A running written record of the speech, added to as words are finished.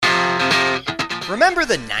Remember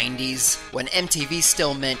the 90s, when MTV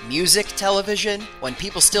still meant music television? When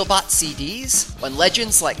people still bought CDs? When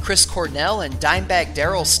legends like Chris Cornell and Dimebag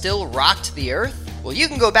Darrell still rocked the earth? Well, you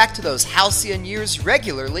can go back to those halcyon years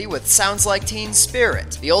regularly with Sounds Like Teen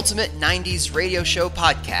Spirit, the ultimate 90s radio show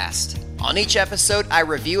podcast. On each episode, I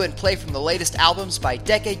review and play from the latest albums by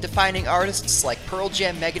decade-defining artists like Pearl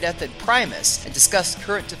Jam, Megadeth, and Primus, and discuss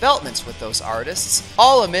current developments with those artists,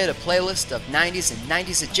 all amid a playlist of 90s and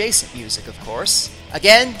 90s-adjacent music, of course.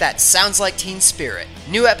 Again, that Sounds Like Teen Spirit.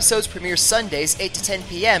 New episodes premiere Sundays, 8 to 10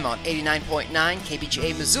 p.m. on 89.9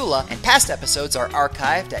 KBGA Missoula, and past episodes are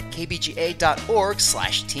archived at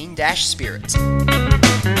kbga.org/teen-spirit.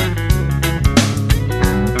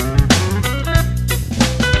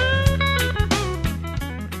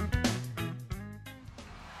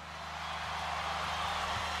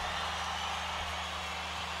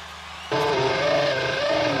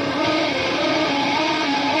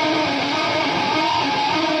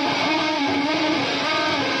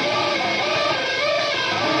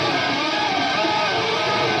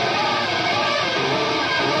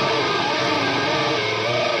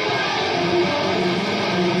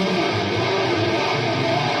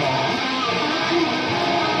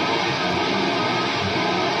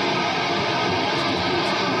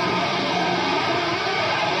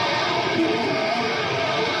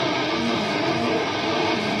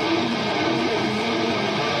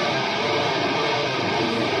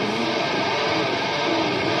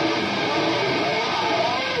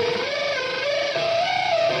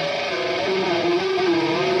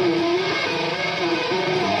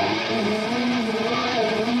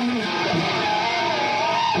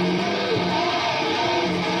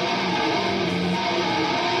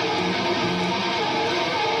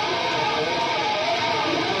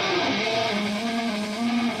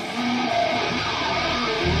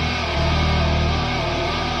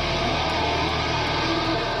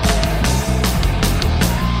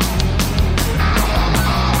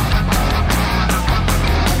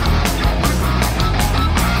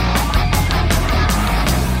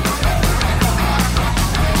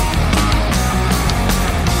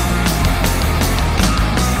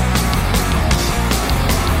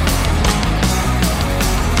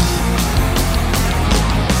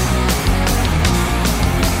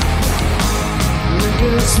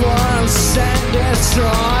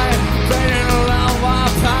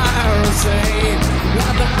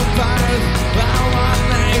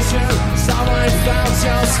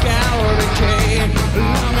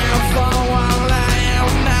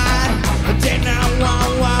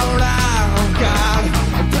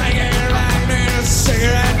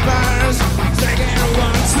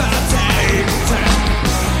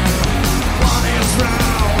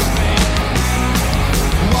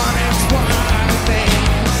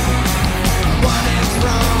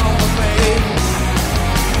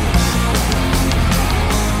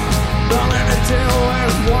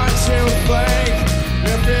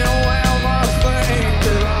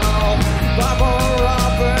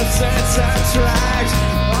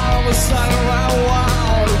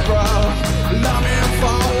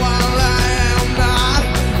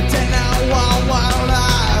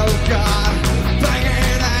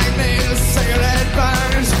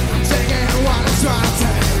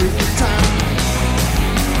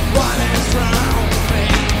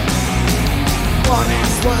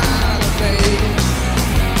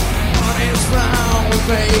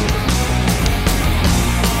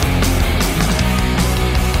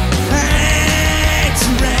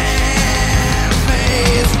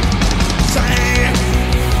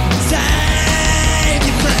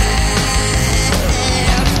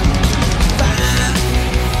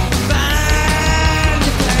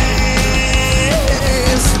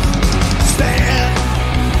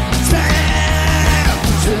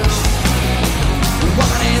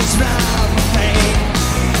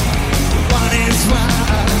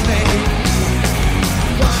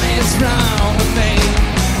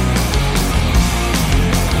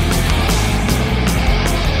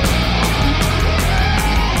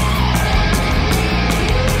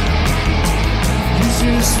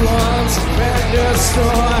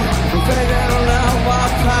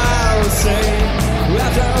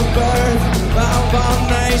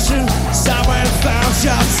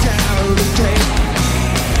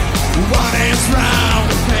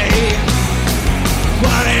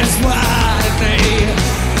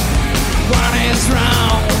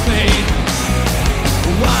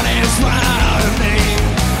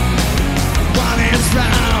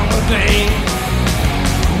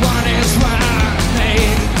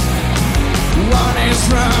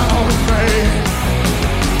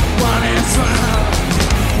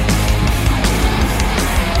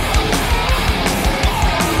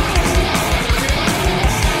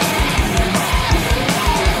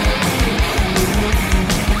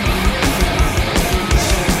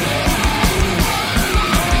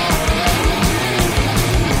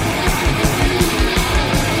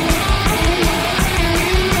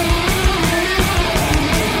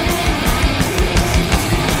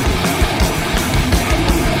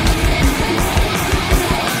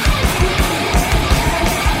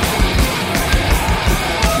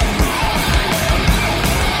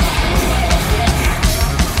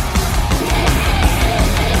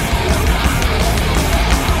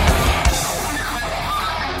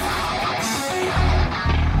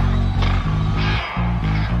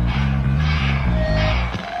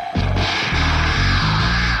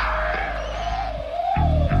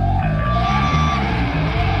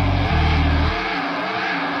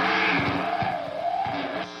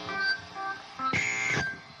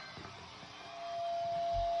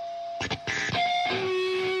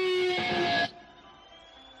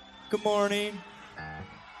 Good morning.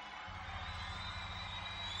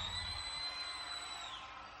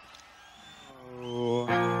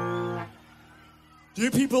 Oh.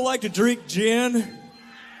 Do people like to drink gin?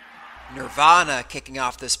 Nirvana kicking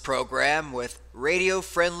off this program with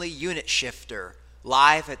Radio-Friendly Unit Shifter,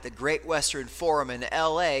 live at the Great Western Forum in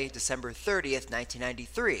LA, December 30th,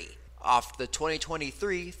 1993, off the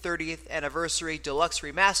 2023 30th Anniversary Deluxe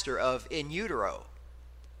Remaster of In Utero.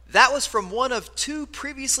 That was from one of two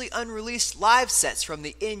previously unreleased live sets from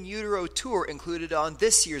the In Utero tour included on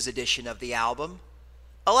this year's edition of the album.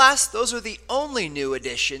 Alas, those are the only new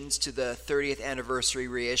additions to the 30th anniversary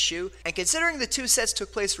reissue, and considering the two sets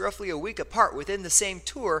took place roughly a week apart within the same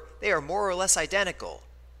tour, they are more or less identical.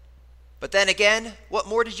 But then again, what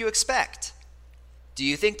more did you expect? Do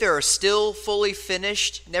you think there are still fully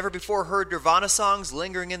finished, never-before-heard Nirvana songs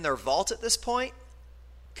lingering in their vault at this point?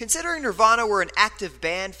 Considering Nirvana were an active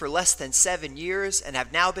band for less than 7 years and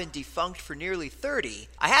have now been defunct for nearly 30,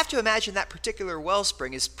 I have to imagine that particular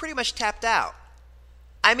wellspring is pretty much tapped out.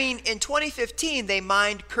 I mean, in 2015, they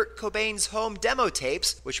mined Kurt Cobain's home demo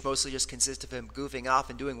tapes, which mostly just consist of him goofing off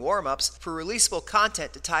and doing warm-ups, for releasable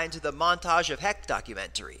content to tie into the Montage of Heck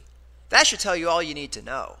documentary. That should tell you all you need to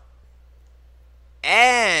know.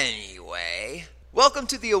 Anyway, welcome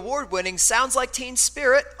to the award-winning Sounds Like Teen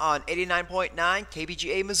Spirit on 89.9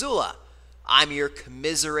 KBGA Missoula. I'm your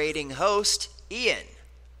commiserating host, Ian.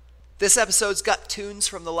 This episode's got tunes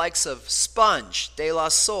from the likes of Sponge, De La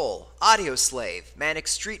Soul, Audioslave, Manic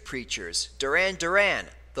Street Preachers, Duran Duran,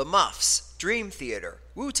 The Muffs, Dream Theater,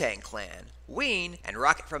 Wu-Tang Clan, Ween, and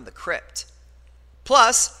Rocket from the Crypt.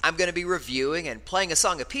 Plus, I'm going to be reviewing and playing a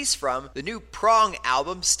song apiece from the new Prong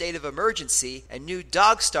album, State of Emergency, and new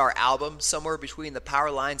Dogstar album, Somewhere Between the Power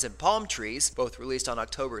Lines and Palm Trees, both released on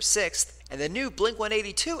October 6th, and the new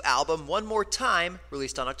Blink-182 album, One More Time,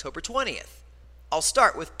 released on October 20th. I'll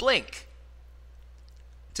start with Blink.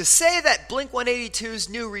 To say that Blink-182's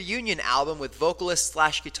new reunion album with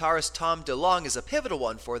vocalist/guitarist Tom DeLonge is a pivotal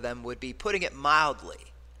one for them would be putting it mildly.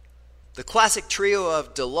 The classic trio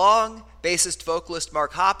of DeLonge, bassist vocalist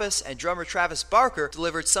Mark Hoppus, and drummer Travis Barker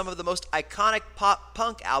delivered some of the most iconic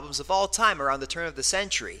pop-punk albums of all time around the turn of the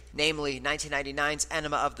century, namely 1999's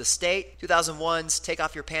Enema of the State, 2001's Take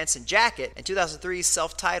Off Your Pants and Jacket, and 2003's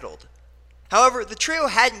Self-Titled. However, the trio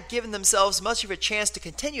hadn't given themselves much of a chance to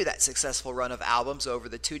continue that successful run of albums over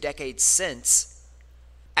the 2 decades since.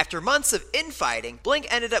 After months of infighting, Blink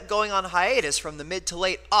ended up going on hiatus from the mid to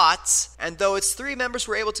late aughts, and though its 3 members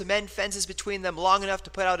were able to mend fences between them long enough to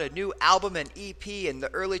put out a new album and EP in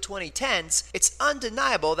the early 2010s, it's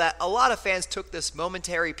undeniable that a lot of fans took this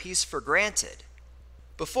momentary peace for granted.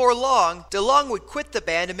 Before long, DeLonge would quit the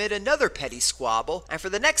band amid another petty squabble, and for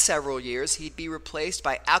the next several years he'd be replaced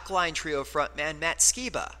by Alkaline Trio frontman Matt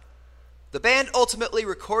Skiba. The band ultimately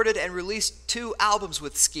recorded and released 2 albums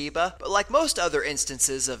with Skiba, but like most other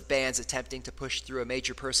instances of bands attempting to push through a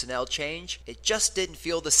major personnel change, it just didn't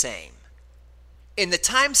feel the same. In the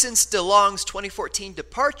time since DeLonge's 2014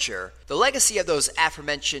 departure, the legacy of those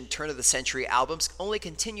aforementioned turn-of-the-century albums only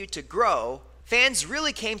continued to grow. Fans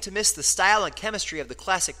really came to miss the style and chemistry of the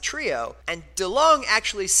classic trio, and DeLonge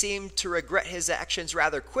actually seemed to regret his actions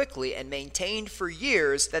rather quickly and maintained for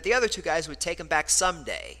years that the other 2 guys would take him back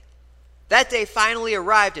someday. That day finally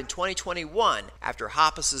arrived in 2021 after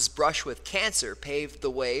Hoppus's brush with cancer paved the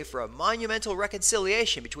way for a monumental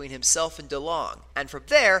reconciliation between himself and DeLonge, and from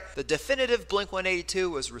there, the definitive Blink-182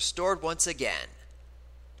 was restored once again.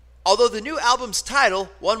 Although the new album's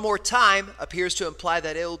title, One More Time, appears to imply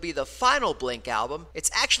that it will be the final Blink album,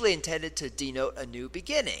 it's actually intended to denote a new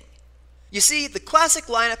beginning. You see, the classic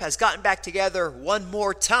lineup has gotten back together one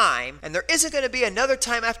more time, and there isn't going to be another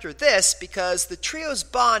time after this because the trio's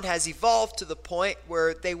bond has evolved to the point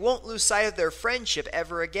where they won't lose sight of their friendship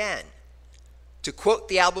ever again. To quote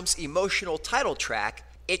the album's emotional title track,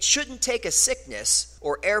 "It shouldn't take a sickness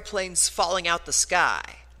or airplanes falling out the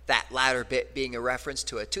sky." That latter bit being a reference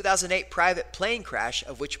to a 2008 private plane crash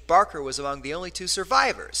of which Barker was among the only 2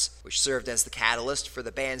 survivors, which served as the catalyst for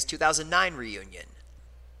the band's 2009 reunion.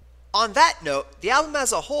 On that note, the album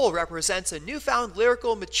as a whole represents a newfound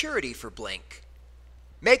lyrical maturity for Blink.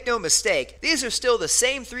 Make no mistake, these are still the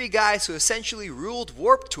same 3 guys who essentially ruled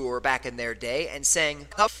Warped Tour back in their day and sang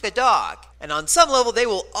Huff a Dog, and on some level they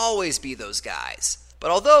will always be those guys. But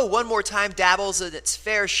although One More Time dabbles in its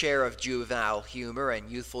fair share of juvenile humor and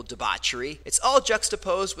youthful debauchery, it's all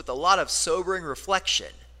juxtaposed with a lot of sobering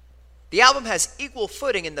reflection. The album has equal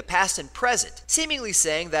footing in the past and present, seemingly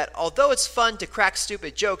saying that although it's fun to crack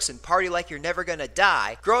stupid jokes and party like you're never gonna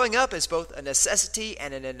die, growing up is both a necessity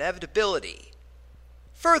and an inevitability.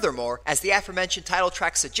 Furthermore, as the aforementioned title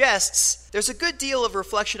track suggests, there's a good deal of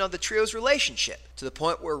reflection on the trio's relationship, to the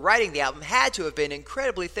point where writing the album had to have been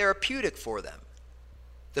incredibly therapeutic for them.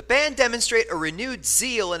 The band demonstrate a renewed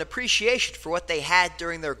zeal and appreciation for what they had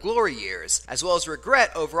during their glory years, as well as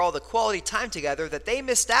regret over all the quality time together that they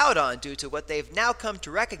missed out on due to what they've now come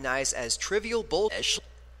to recognize as trivial bullshit.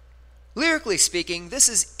 Lyrically speaking, this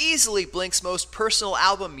is easily Blink's most personal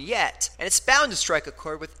album yet, and it's bound to strike a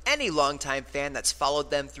chord with any longtime fan that's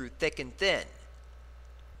followed them through thick and thin.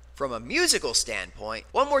 From a musical standpoint,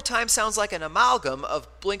 One More Time sounds like an amalgam of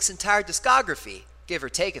Blink's entire discography, give or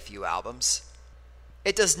take a few albums.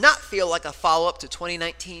 It does not feel like a follow-up to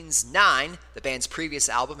 2019's Nine, the band's previous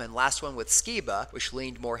album and last one with Skiba, which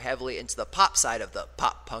leaned more heavily into the pop side of the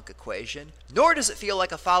pop-punk equation, nor does it feel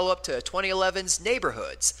like a follow-up to 2011's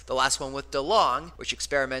Neighborhoods, the last one with DeLonge, which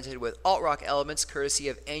experimented with alt-rock elements courtesy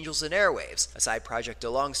of Angels and Airwaves, a side project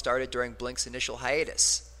DeLonge started during Blink's initial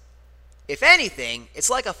hiatus. If anything, it's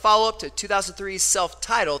like a follow-up to 2003's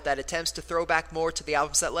Self-Titled that attempts to throw back more to the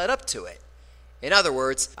albums that led up to it. In other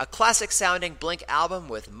words, a classic-sounding Blink album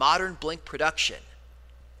with modern Blink production.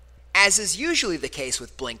 As is usually the case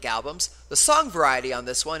with Blink albums, the song variety on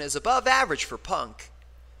this one is above average for punk.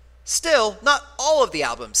 Still, not all of the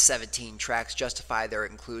album's 17 tracks justify their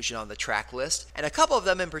inclusion on the track list, and a couple of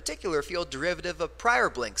them in particular feel derivative of prior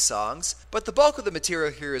Blink songs, but the bulk of the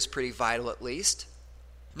material here is pretty vital at least.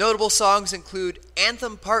 Notable songs include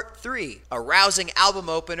Anthem Part 3, a rousing album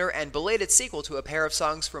opener and belated sequel to a pair of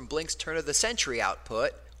songs from Blink's turn-of-the-century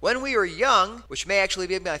output, When We Were Young, which may actually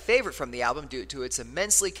be my favorite from the album due to its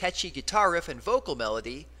immensely catchy guitar riff and vocal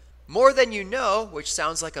melody, More Than You Know, which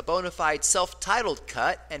sounds like a bona fide self-titled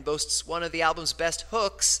cut and boasts one of the album's best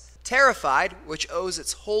hooks, Terrified, which owes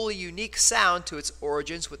its wholly unique sound to its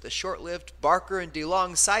origins with the short-lived Barker and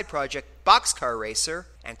DeLonge side project Boxcar Racer,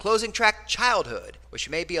 and closing track Childhood, which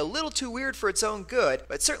may be a little too weird for its own good,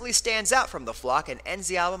 but certainly stands out from the flock and ends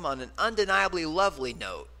the album on an undeniably lovely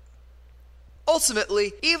note.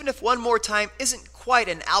 Ultimately, even if One More Time isn't quite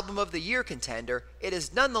an Album of the Year contender, it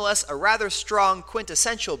is nonetheless a rather strong,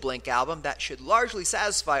 quintessential Blink album that should largely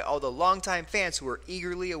satisfy all the longtime fans who are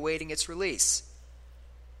eagerly awaiting its release.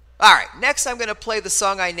 Alright, next I'm going to play the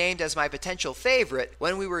song I named as my potential favorite,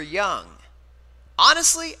 When We Were Young.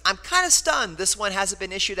 Honestly, I'm kind of stunned this one hasn't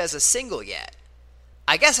been issued as a single yet.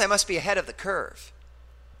 I guess I must be ahead of the curve.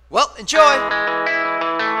 Well, enjoy!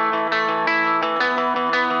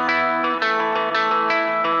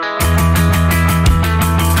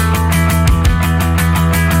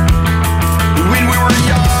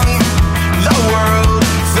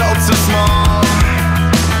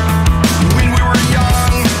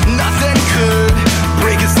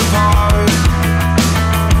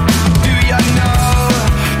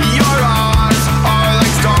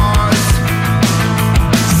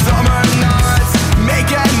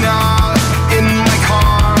 In my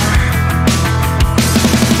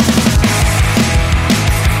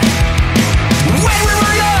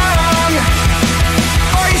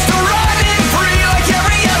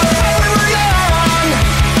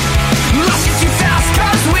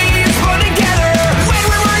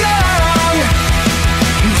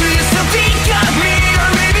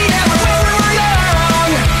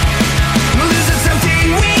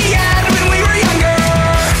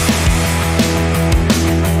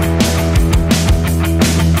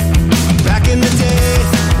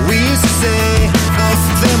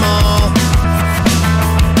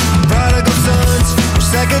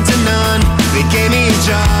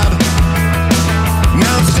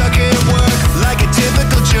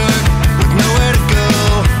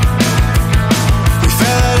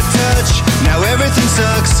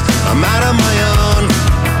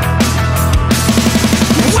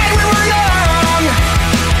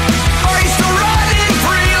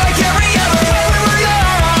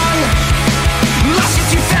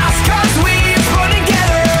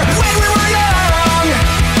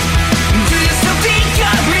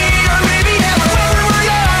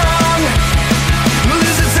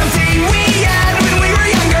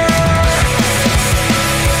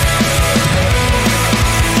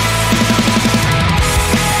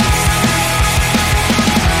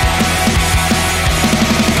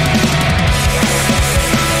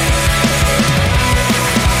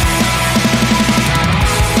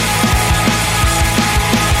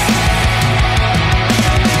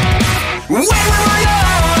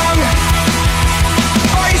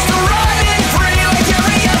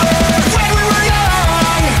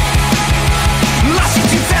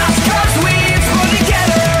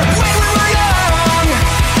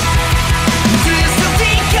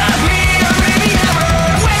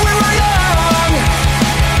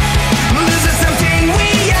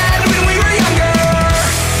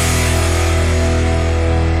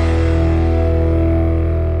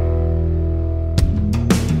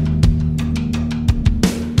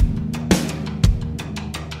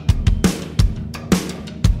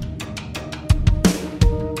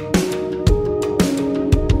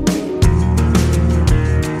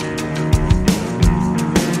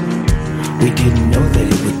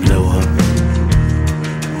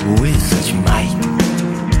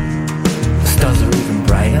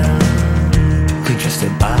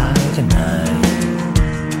said bye tonight.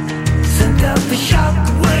 Sent out the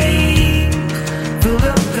shockwave, filled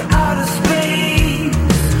up the outer space.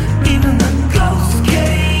 Even the ghosts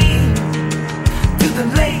came to the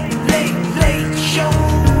late, late, late show.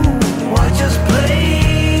 I just played.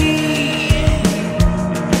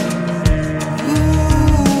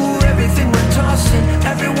 Ooh, everything went tossing.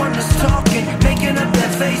 Everyone was talking, making up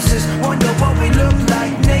their faces. Wonder what we look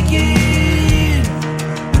like naked.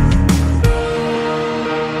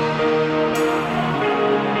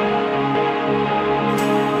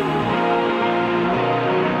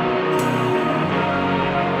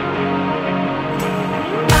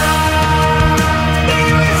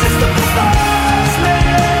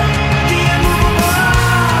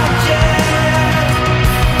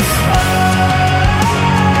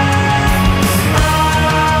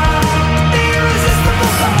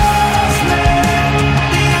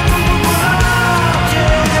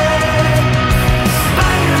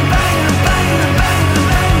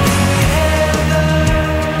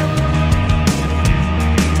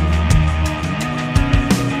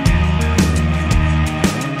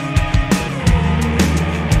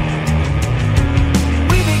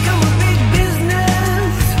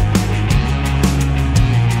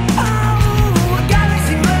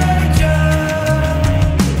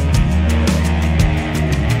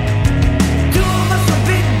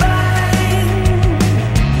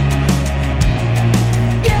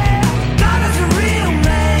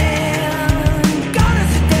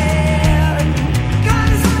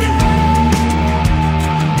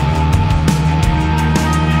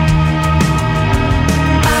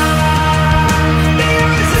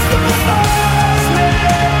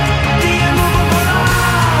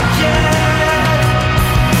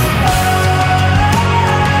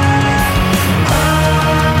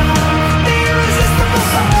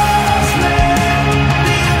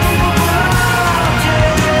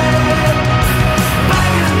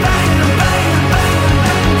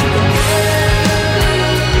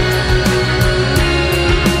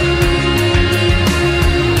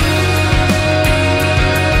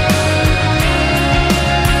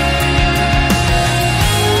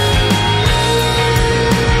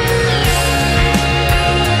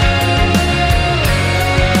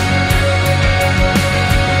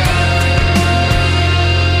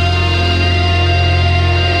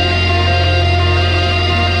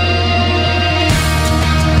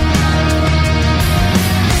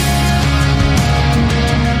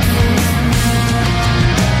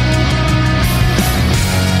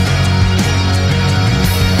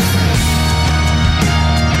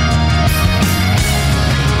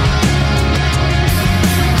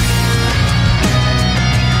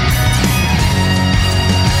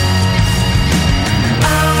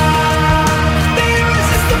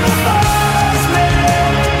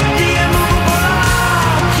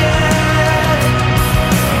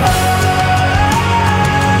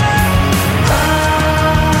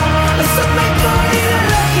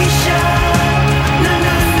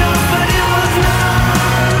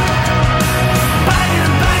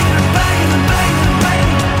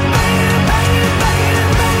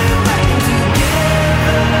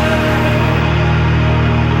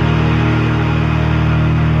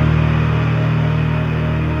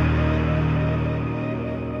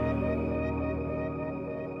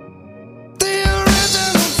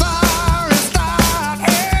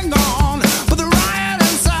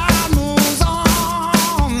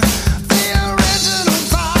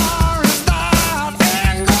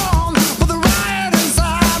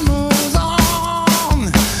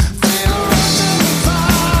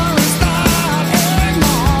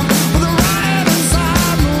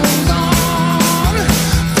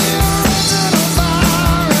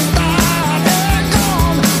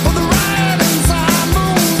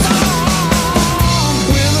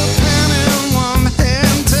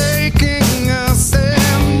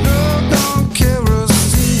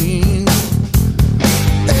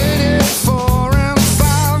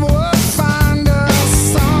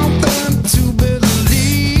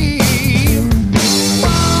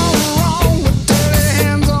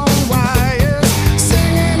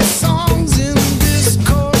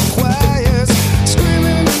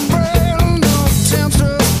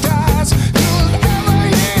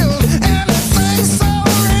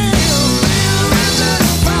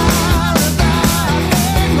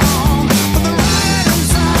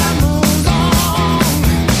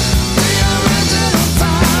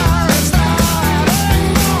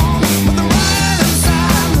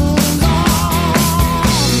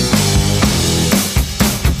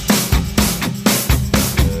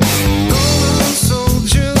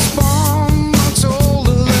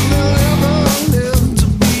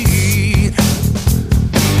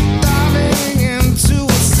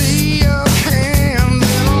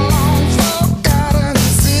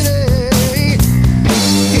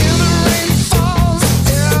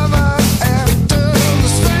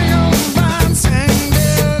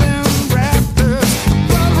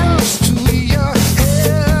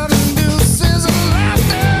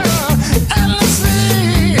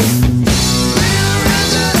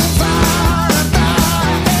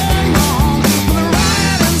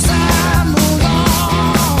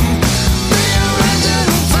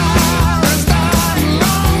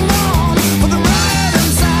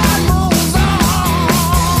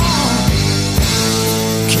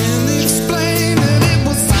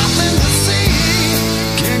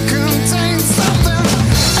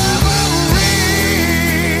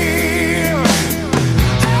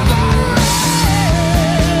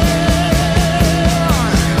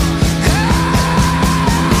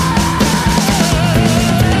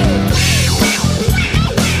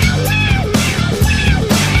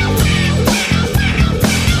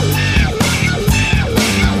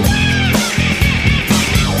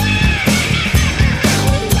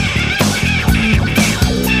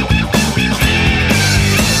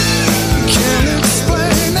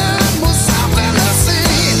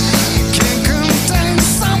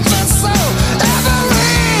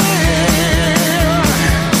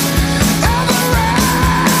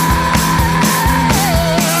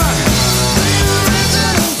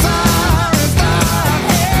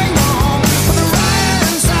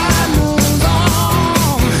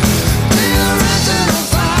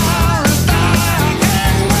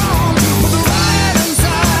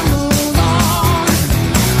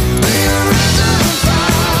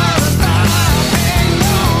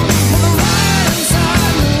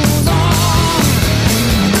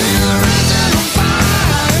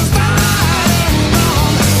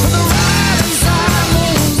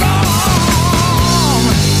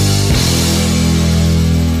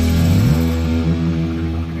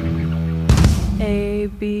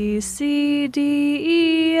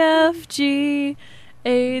 G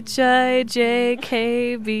H I J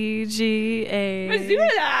K B G A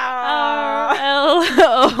R L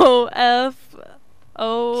O F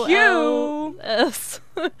O L S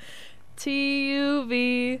T U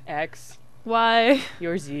V X Y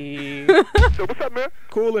your Z. So what's up, man?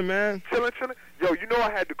 Coolin', man. Chillin'. Yo, you know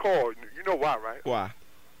I had to call. You know why, right? Why?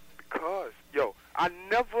 Because, yo, I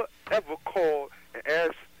never ever called and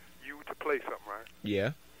asked you to play something, right?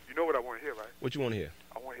 Yeah. You know what I want to hear, right? What you want to hear?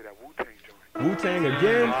 I want to hear that Wu-Tang joint. Wu-Tang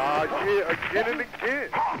again? Yeah, again and again.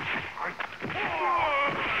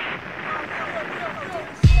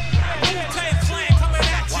 Wu-Tang Clan coming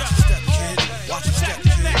at ya. Watch your step, kid. Watch your step,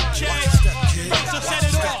 kid. Watch your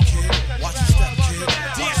step, kid. Watch your step, kid.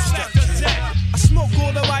 Watch your step, kid. I smoke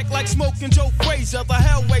on the mic like smoking Joe Frazier, the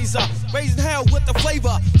Hellraiser, raising hell with the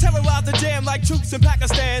flavor. Terrorize the jam like troops in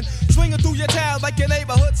Pakistan. Swinging through your town like your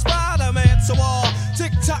neighborhood Spider-Man. So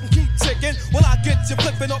tick-tock and keep ticking. While I get you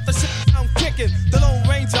flipping off the shit I'm kicking. The Lone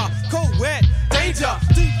Ranger, co-ed, danger.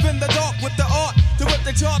 Deep in the dark with the art to rip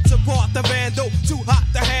the charts apart. The vandal, too hot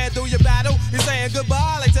to handle your battle. You're saying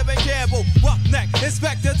goodbye like Tevin Campbell. Roughneck,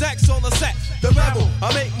 Inspector Dex on the set. The rebel,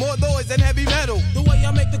 I make more noise than heavy metal. The way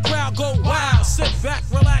I make the crowd go wild. Sit back,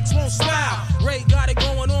 relax, won't smile. Ray got it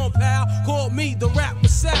going on, pal. Call me the rap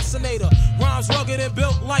assassinator. Rhymes rugged and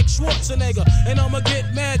built like Schwarzenegger. And I'ma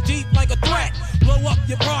get mad deep like a threat. Blow up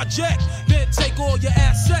your project, then take all your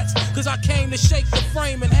assets. Cause I came to shake the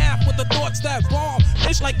frame in half with the thoughts that bomb.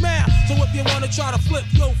 It's like math. So if you wanna try to flip,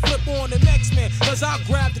 yo, flip on the next man. Cause I'll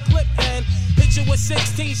grab the clip and hit you with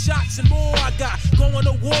 16 shots and more. I got going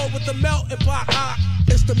to war with the melting pot.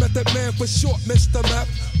 It's the Method Man for short, Mr. Map.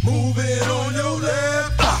 Move it on your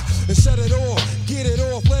left, and set it off, get it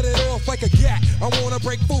off, let it off like a gat. I wanna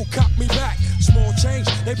break food, cop me back. Small change,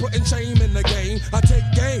 they putting shame in the game. I take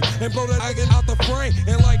game and blow the nugget out the frame.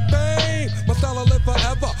 And like bang, my style will live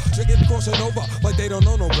forever. Chicken crossing over like they don't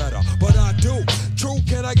know no better. But I do. True,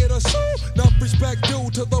 can I get a sue? Enough respect due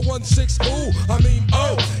to the 1-6, ooh. I mean,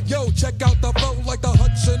 oh, yo, check out the flow like the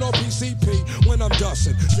Hudson or PCP when I'm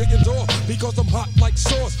dusting. Chicken's off because I'm hot like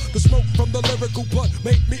sauce. The smoke from the lyrical blood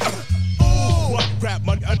make me ooh, what rap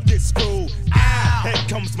money get screwed. Here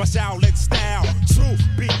comes my Shaolin style. True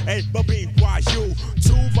B-A-B-Y-U.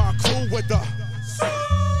 To my crew with the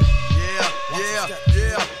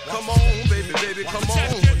yeah. Come on, baby, come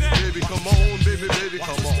on. Baby, come on, baby,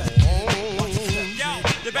 come on. Yo,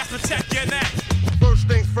 you best protect your neck. First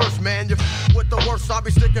things first, man, you with the worst. I'll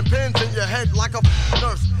be sticking pins in your head like a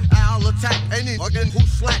nurse. I'll attack any muggin'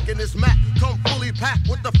 who's slacking this Mac. Come fully packed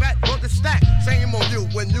with the fat rugged stack. Shame on you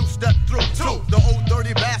when you step through. The old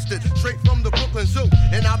dirty bastard, straight from the Brooklyn Zoo.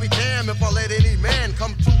 And I'll be damned if I let any man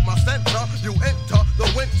come to my center. You enter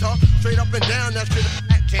the winter, straight up and down that shit.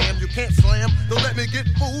 Cam, you can't slam. Don't let me get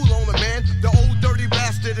fool on the man. The old dirty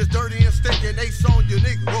bastard is dirty and stinking. Ace on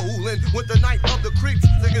unique rolling with the night of the creeps.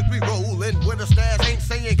 Niggas be rolling with a stash. Ain't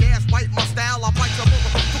saying gas, bite my style. I bite your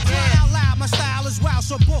motherfucker. Cry out loud, my style is wild,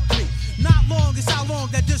 so book me. Not long is how long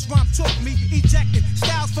that this rhyme took me. Ejecting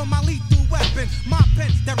styles from my lethal weapon. My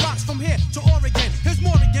pen that rocks from here to Oregon. Here's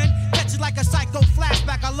more again. Catch it like a psycho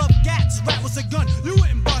flashback. I love gats. Rap was a gun. You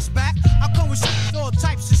wouldn't bust back. I come with shit, all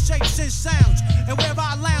types of shapes and sounds. And wherever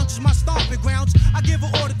I lounge is my stomping grounds. I give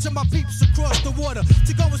an order to my peeps across the water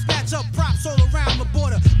to go and snatch up props all around the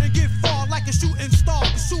border and get far like a shooting star.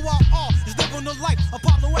 Cause who I are is living the life of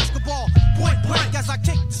Pablo Escobar. Point blank as I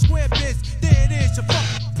kick the square biz. There it is, your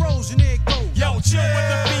fucking pros and there it goes. Yo, chill with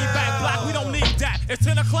the feedback block. We don't need that. It's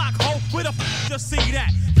 10 o'clock, ho. Where the just see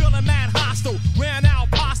that? Feeling mad hostile. Ran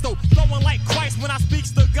out pasto. Flowing like Christ when I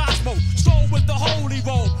speaks the gospel. Stroll with the holy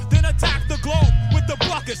roll. Then attack the globe with the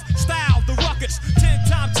buckets. Style the ruckus. 10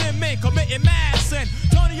 times 10 men committing mad sin.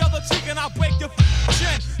 Turn the other cheek and I'll break your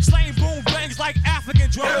chin. Slaying boom bangs like African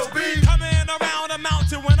drums. Coming around the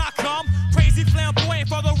mountain when I come. Crazy flamboyant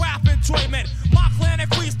for the rap enjoyment. My clan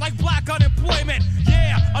increased like black unemployment.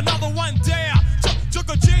 Yeah, another one dare. Took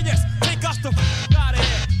a genius. Take us the out of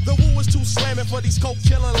here. The woo is too slamming for these coke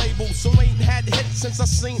killing labels. So ain't had hits since I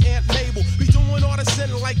seen Aunt Mabel. Be doing all the sin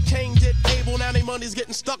like Cain did Abel. Now they money's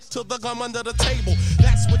getting stuck to the gum under the table.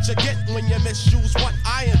 That's what you get when you misuse what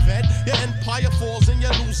I invent. Your empire falls and you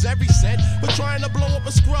lose every cent. But trying to blow up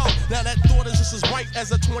a scrub. Now that thought is just as bright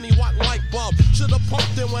as a 20-watt light bulb. Should've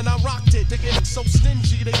pumped it when I rocked it. They get so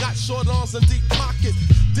stingy, they got short arms and deep pockets.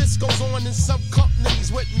 This goes on in some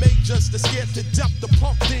companies with majors that scared to death to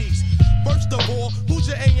pump these. First of all, who's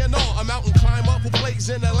your A&R? A mountain climber who plays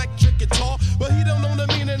an electric guitar, but he don't know the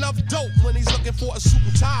meaning of dope when he's looking for a suit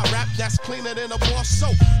and tie rap that's cleaner than a bar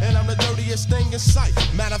soap. And I'm the dirtiest thing in sight.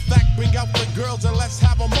 Matter of fact, bring out the girls and let's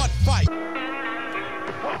have a mud fight.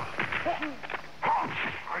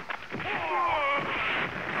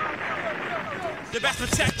 best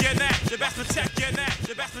protect your neck. The best protect your neck.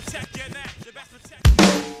 The best protect your neck. The best protect.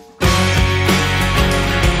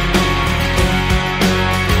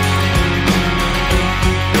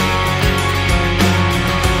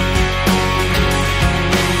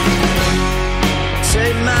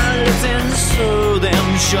 Take my lips and sew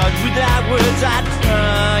them shut. Without words I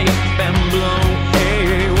try up and blow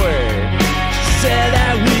away. She said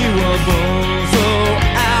that we were both so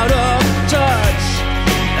out of touch,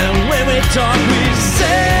 and when we talk we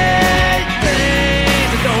say things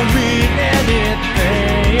that don't mean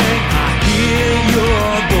anything. I hear your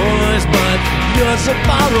voice but you're so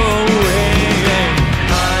far away.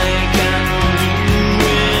 I can do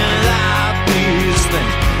without these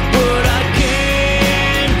things. What I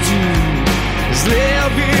can't do is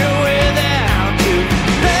live here without you.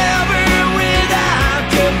 Live here without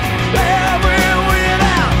you. Live here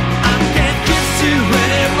without. I can't kiss you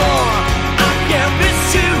anymore. I can't miss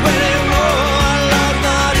you anymore. Love's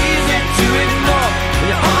not easy to ignore.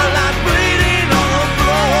 You're all like bleeding on the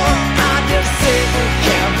floor. I just sit and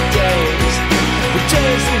count the days. The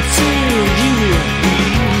days until you will be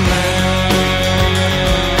mine.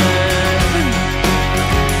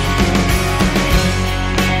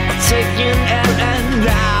 Taking air and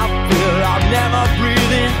I feel I'm never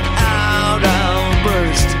breathing out. I'll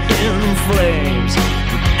burst in flames.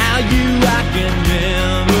 Without you I can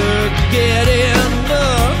never get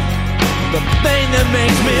enough. The thing that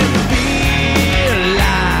makes me feel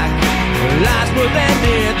like life's worth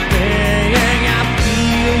anything. I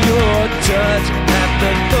feel your touch at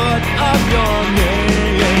the thought of your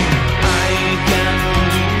name. I can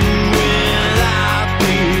do without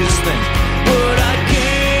these things. What I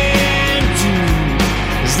can't do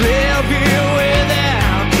is live here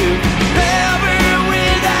without you. Live here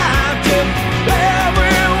without you. Live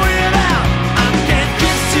here without. I can't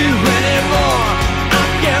kiss you anymore. I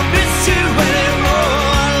can't miss you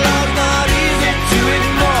anymore. Love's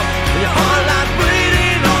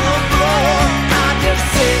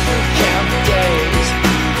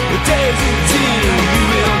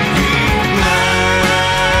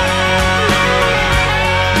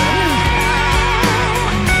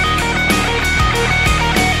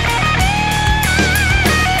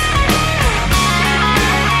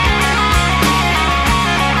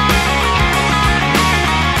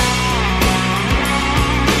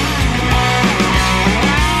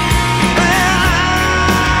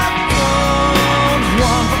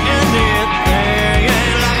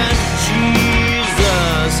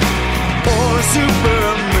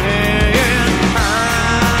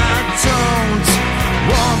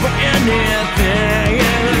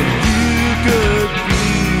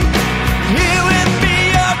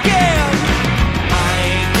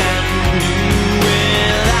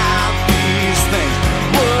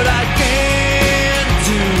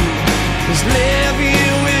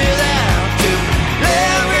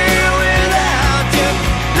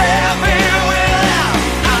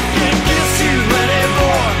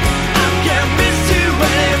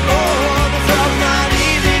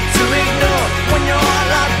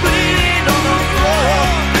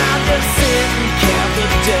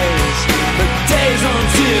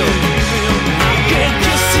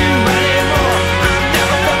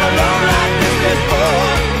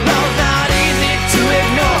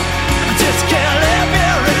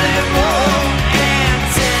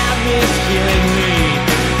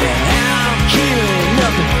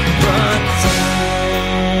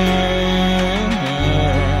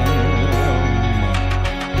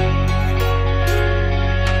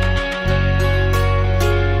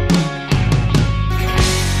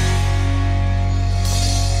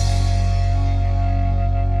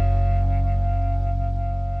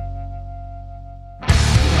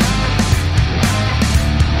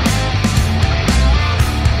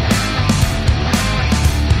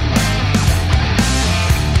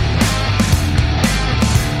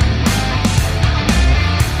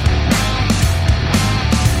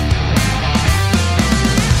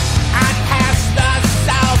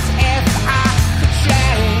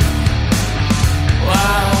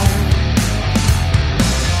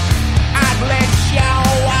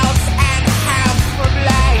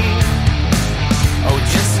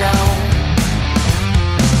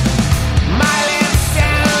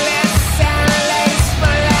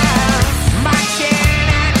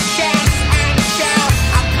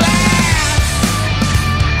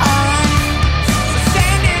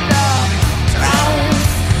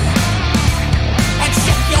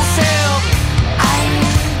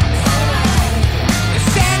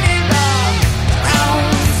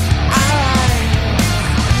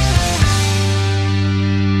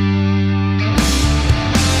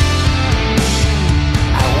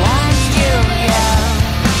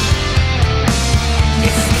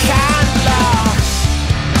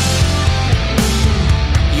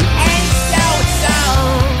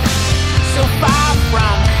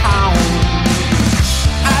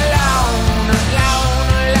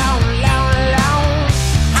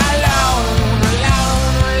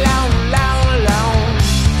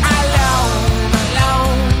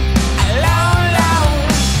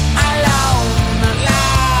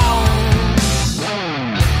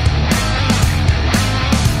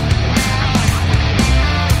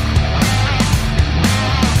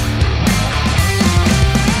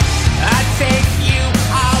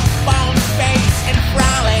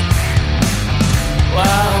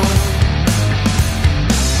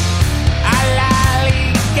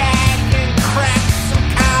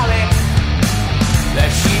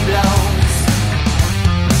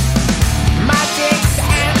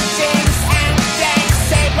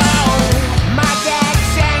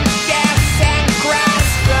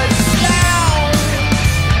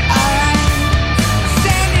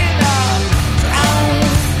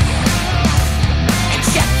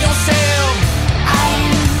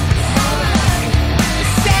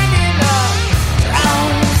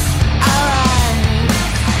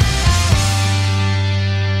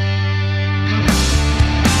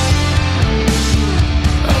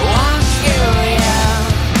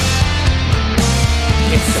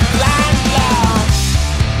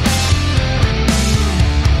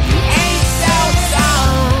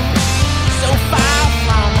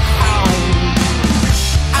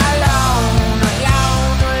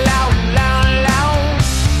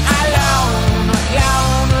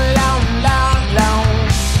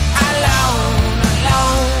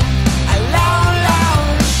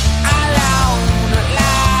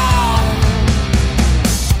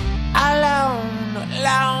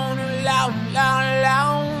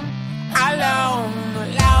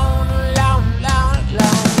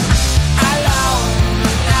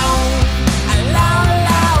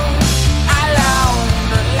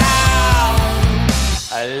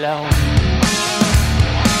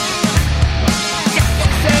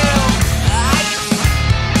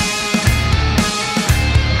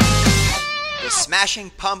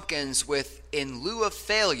Smashing Pumpkins with In Lieu of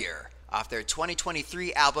Failure off their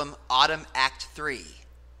 2023 album Autumn Act 3.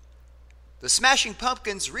 The Smashing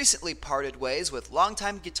Pumpkins recently parted ways with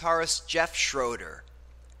longtime guitarist Jeff Schroeder.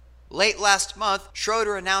 Late last month,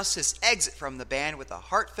 Schroeder announced his exit from the band with a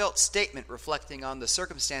heartfelt statement reflecting on the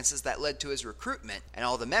circumstances that led to his recruitment and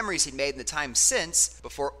all the memories he'd made in the time since,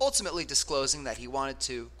 before ultimately disclosing that he wanted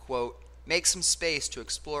to, quote, make some space to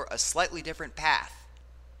explore a slightly different path.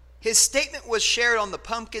 His statement was shared on the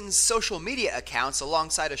Pumpkins' social media accounts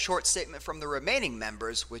alongside a short statement from the remaining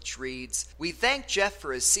members, which reads, "We thank Jeff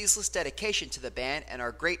for his ceaseless dedication to the band and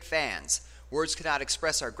our great fans. Words cannot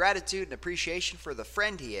express our gratitude and appreciation for the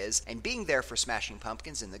friend he is and being there for Smashing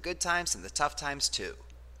Pumpkins in the good times and the tough times too."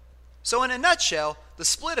 So in a nutshell, the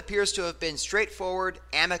split appears to have been straightforward,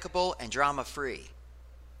 amicable, and drama-free.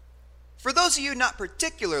 For those of you not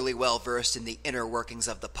particularly well versed in the inner workings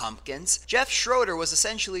of the Pumpkins, Jeff Schroeder was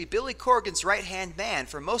essentially Billy Corgan's right-hand man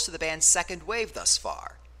for most of the band's second wave thus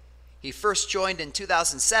far. He first joined in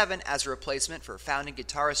 2007 as a replacement for founding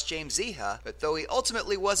guitarist James Iha, but though he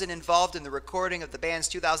ultimately wasn't involved in the recording of the band's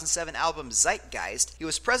 2007 album Zeitgeist, he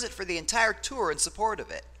was present for the entire tour in support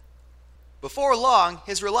of it. Before long,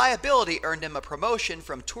 his reliability earned him a promotion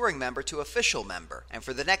from touring member to official member, and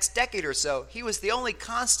for the next decade or so, he was the only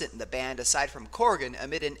constant in the band aside from Corgan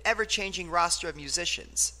amid an ever-changing roster of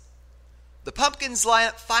musicians. The Pumpkins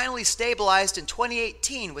lineup finally stabilized in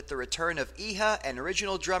 2018 with the return of Iha and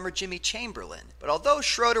original drummer Jimmy Chamberlin, but although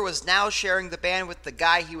Schroeder was now sharing the band with the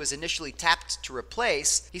guy he was initially tapped to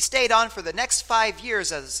replace, he stayed on for the next 5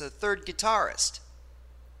 years as a third guitarist.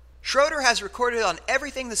 Schroeder has recorded on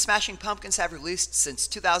everything the Smashing Pumpkins have released since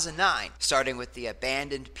 2009, starting with the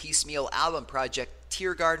abandoned piecemeal album project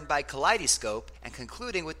Tiergarten by Kaleidoscope, and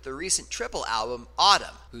concluding with the recent triple album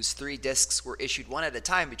Autumn, whose 3 discs were issued one at a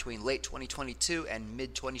time between late 2022 and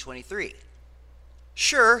mid-2023.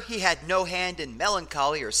 Sure, he had no hand in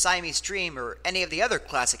Melancholy or Siamese Dream or any of the other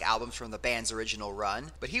classic albums from the band's original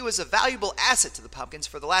run, but he was a valuable asset to the Pumpkins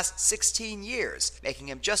for the last 16 years, making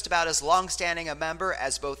him just about as long-standing a member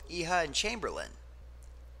as both Iha and Chamberlin.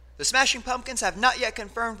 The Smashing Pumpkins have not yet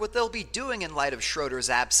confirmed what they'll be doing in light of Schroeder's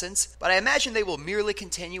absence, but I imagine they will merely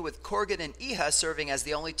continue with Corgan and Iha serving as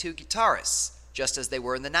the only 2 guitarists, just as they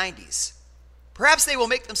were in the 90s. Perhaps they will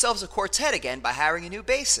make themselves a quartet again by hiring a new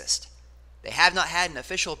bassist. They have not had an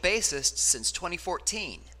official bassist since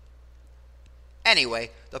 2014. Anyway,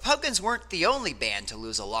 the Pumpkins weren't the only band to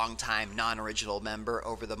lose a long-time non-original member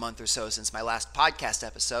over the month or so since my last podcast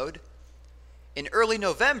episode. In early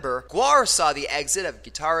November, Gwar saw the exit of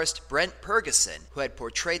guitarist Brent Purgeson, who had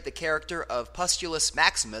portrayed the character of Pustulus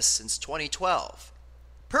Maximus since 2012.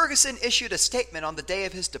 Purgeson issued a statement on the day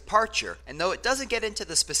of his departure, and though it doesn't get into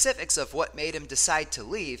the specifics of what made him decide to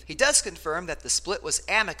leave, he does confirm that the split was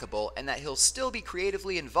amicable and that he'll still be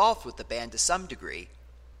creatively involved with the band to some degree.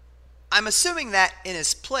 I'm assuming that, in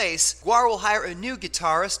his place, Gwar will hire a new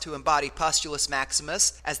guitarist to embody Pustulus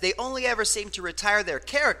Maximus, as they only ever seem to retire their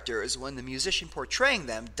characters when the musician portraying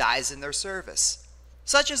them dies in their service.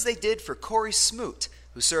 Such as they did for Corey Smoot,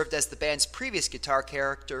 who served as the band's previous guitar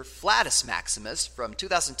character Flatus Maximus from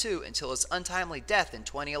 2002 until his untimely death in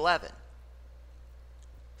 2011.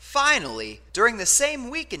 Finally, during the same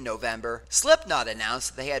week in November, Slipknot announced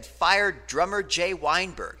that they had fired drummer Jay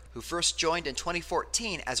Weinberg, who first joined in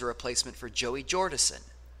 2014 as a replacement for Joey Jordison.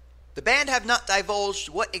 The band have not divulged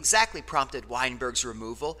what exactly prompted Weinberg's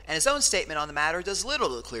removal, and his own statement on the matter does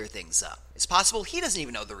little to clear things up. It's possible he doesn't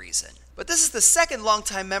even know the reason. But this is the second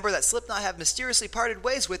longtime member that Slipknot have mysteriously parted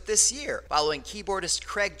ways with this year, following keyboardist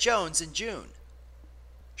Craig Jones in June.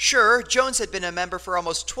 Sure, Jones had been a member for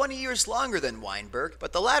almost 20 years longer than Weinberg,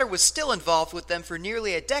 but the latter was still involved with them for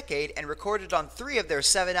nearly a decade and recorded on 3 of their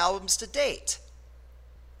 7 albums to date.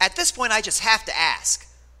 At this point, I just have to ask,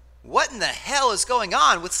 what in the hell is going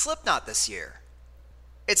on with Slipknot this year?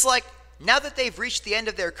 It's like, now that they've reached the end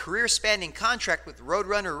of their career-spanning contract with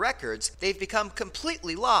Roadrunner Records, they've become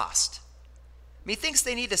completely lost. Methinks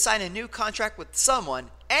they need to sign a new contract with someone,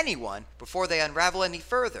 anyone, before they unravel any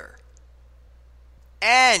further.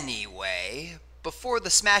 Anyway, before the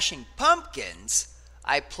Smashing Pumpkins,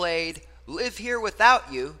 I played Live Here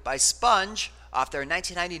Without You by Sponge off their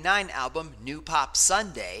 1999 album New Pop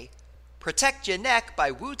Sunday, Protect Ya Neck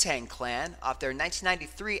by Wu-Tang Clan off their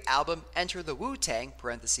 1993 album Enter the Wu-Tang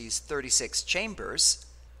 (36 Chambers),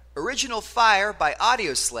 Original Fire by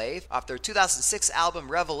Audioslave off their 2006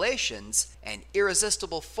 album Revelations, and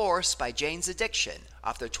Irresistible Force by Jane's Addiction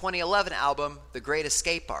off their 2011 album The Great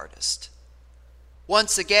Escape Artist.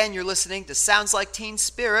 Once again, you're listening to Sounds Like Teen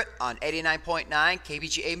Spirit on 89.9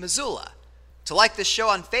 KBGA Missoula. To like this show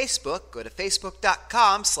on Facebook, go to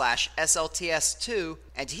facebook.com/SLTS2,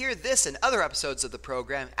 and to hear this and other episodes of the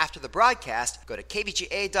program after the broadcast, go to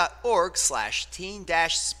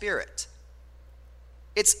kvga.org/teen-spirit.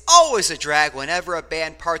 It's always a drag whenever a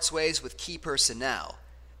band parts ways with key personnel.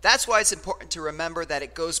 That's why it's important to remember that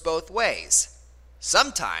it goes both ways.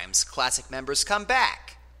 Sometimes classic members come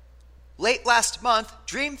back. Late last month,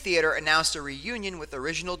 Dream Theater announced a reunion with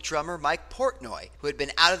original drummer Mike Portnoy, who had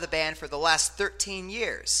been out of the band for the last 13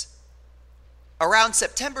 years. Around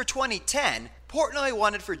September 2010, Portnoy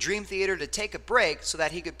wanted for Dream Theater to take a break so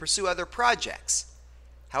that he could pursue other projects.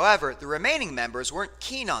 However, the remaining members weren't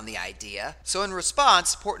keen on the idea, so in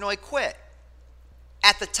response, Portnoy quit.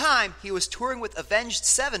 At the time, he was touring with Avenged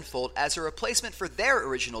Sevenfold as a replacement for their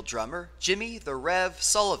original drummer, Jimmy the Rev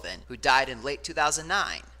Sullivan, who died in late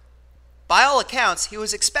 2009. By all accounts, he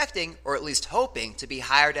was expecting, or at least hoping, to be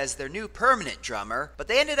hired as their new permanent drummer, but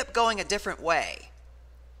they ended up going a different way.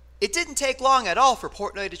 It didn't take long at all for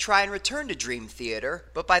Portnoy to try and return to Dream Theater,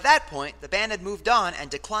 but by that point, the band had moved on and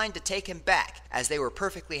declined to take him back, as they were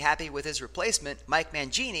perfectly happy with his replacement, Mike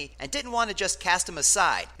Mangini, and didn't want to just cast him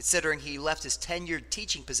aside, considering he left his tenured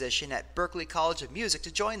teaching position at Berklee College of Music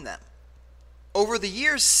to join them. Over the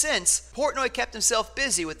years since, Portnoy kept himself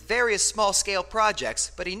busy with various small-scale projects,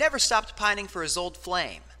 but he never stopped pining for his old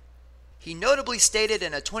flame. He notably stated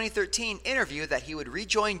in a 2013 interview that he would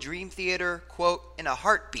rejoin Dream Theater, quote, in a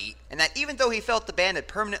heartbeat, and that even though he felt the band had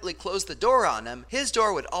permanently closed the door on him, his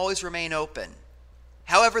door would always remain open.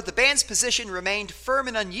 However, the band's position remained firm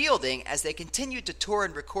and unyielding as they continued to tour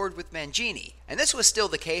and record with Mangini, and this was still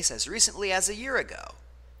the case as recently as a year ago.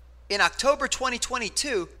 In October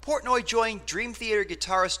 2022, Portnoy joined Dream Theater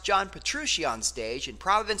guitarist John Petrucci on stage in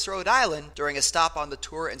Providence, Rhode Island during a stop on the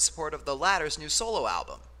tour in support of the latter's new solo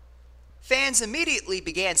album. Fans immediately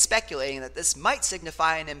began speculating that this might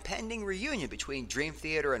signify an impending reunion between Dream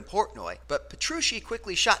Theater and Portnoy, but Petrucci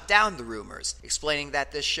quickly shot down the rumors, explaining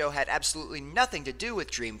that this show had absolutely nothing to do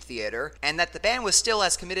with Dream Theater, and that the band was still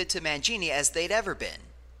as committed to Mangini as they'd ever been.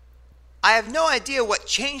 I have no idea what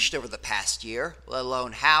changed over the past year, let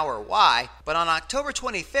alone how or why, but on October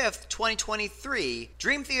 25th, 2023,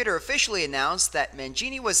 Dream Theater officially announced that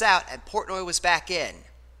Mangini was out and Portnoy was back in.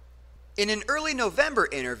 In an early November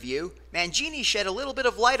interview, Mangini shed a little bit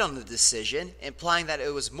of light on the decision, implying that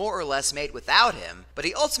it was more or less made without him, but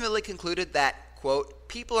he ultimately concluded that, quote,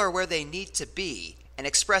 people are where they need to be, and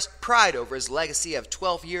expressed pride over his legacy of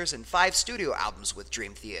 12 years and 5 studio albums with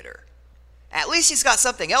Dream Theater. At least he's got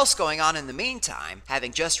something else going on in the meantime,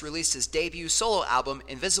 having just released his debut solo album,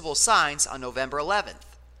 Invisible Signs, on November 11th.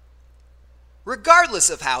 Regardless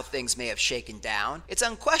of how things may have shaken down, it's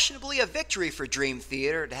unquestionably a victory for Dream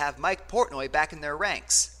Theater to have Mike Portnoy back in their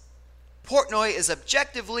ranks. Portnoy is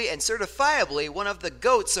objectively and certifiably one of the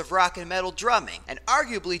goats of rock and metal drumming, and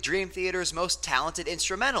arguably Dream Theater's most talented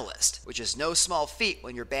instrumentalist, which is no small feat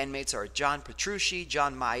when your bandmates are John Petrucci,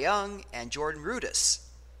 John Mayung, and Jordan Rudess.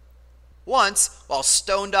 Once, while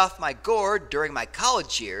stoned off my gourd during my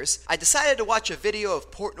college years, I decided to watch a video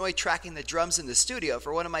of Portnoy tracking the drums in the studio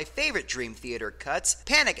for one of my favorite Dream Theater cuts,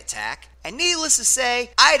 Panic Attack, and needless to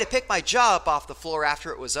say, I had to pick my jaw up off the floor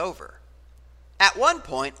after it was over. At one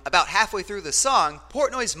point, about halfway through the song,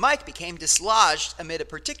 Portnoy's mic became dislodged amid a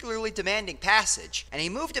particularly demanding passage, and he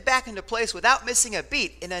moved it back into place without missing a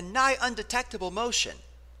beat in a nigh undetectable motion.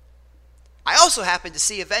 I also happened to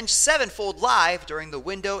see Avenged Sevenfold live during the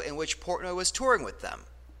window in which Portnoy was touring with them.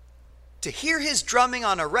 To hear his drumming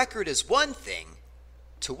on a record is one thing,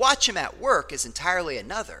 to watch him at work is entirely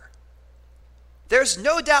another. There's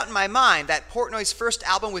no doubt in my mind that Portnoy's first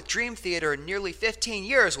album with Dream Theater in nearly 15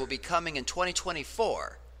 years will be coming in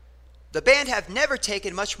 2024. The band have never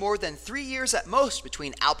taken much more than 3 years at most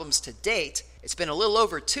between albums to date. It's been a little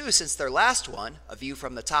over 2 since their last one, A View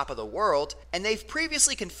from the Top of the World, and they've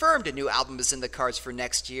previously confirmed a new album is in the cards for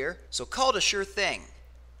next year, so call it a sure thing.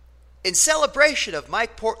 In celebration of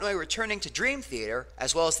Mike Portnoy returning to Dream Theater,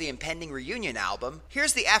 as well as the impending reunion album,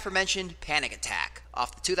 here's the aforementioned Panic Attack,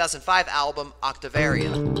 off the 2005 album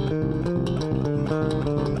Octavarium.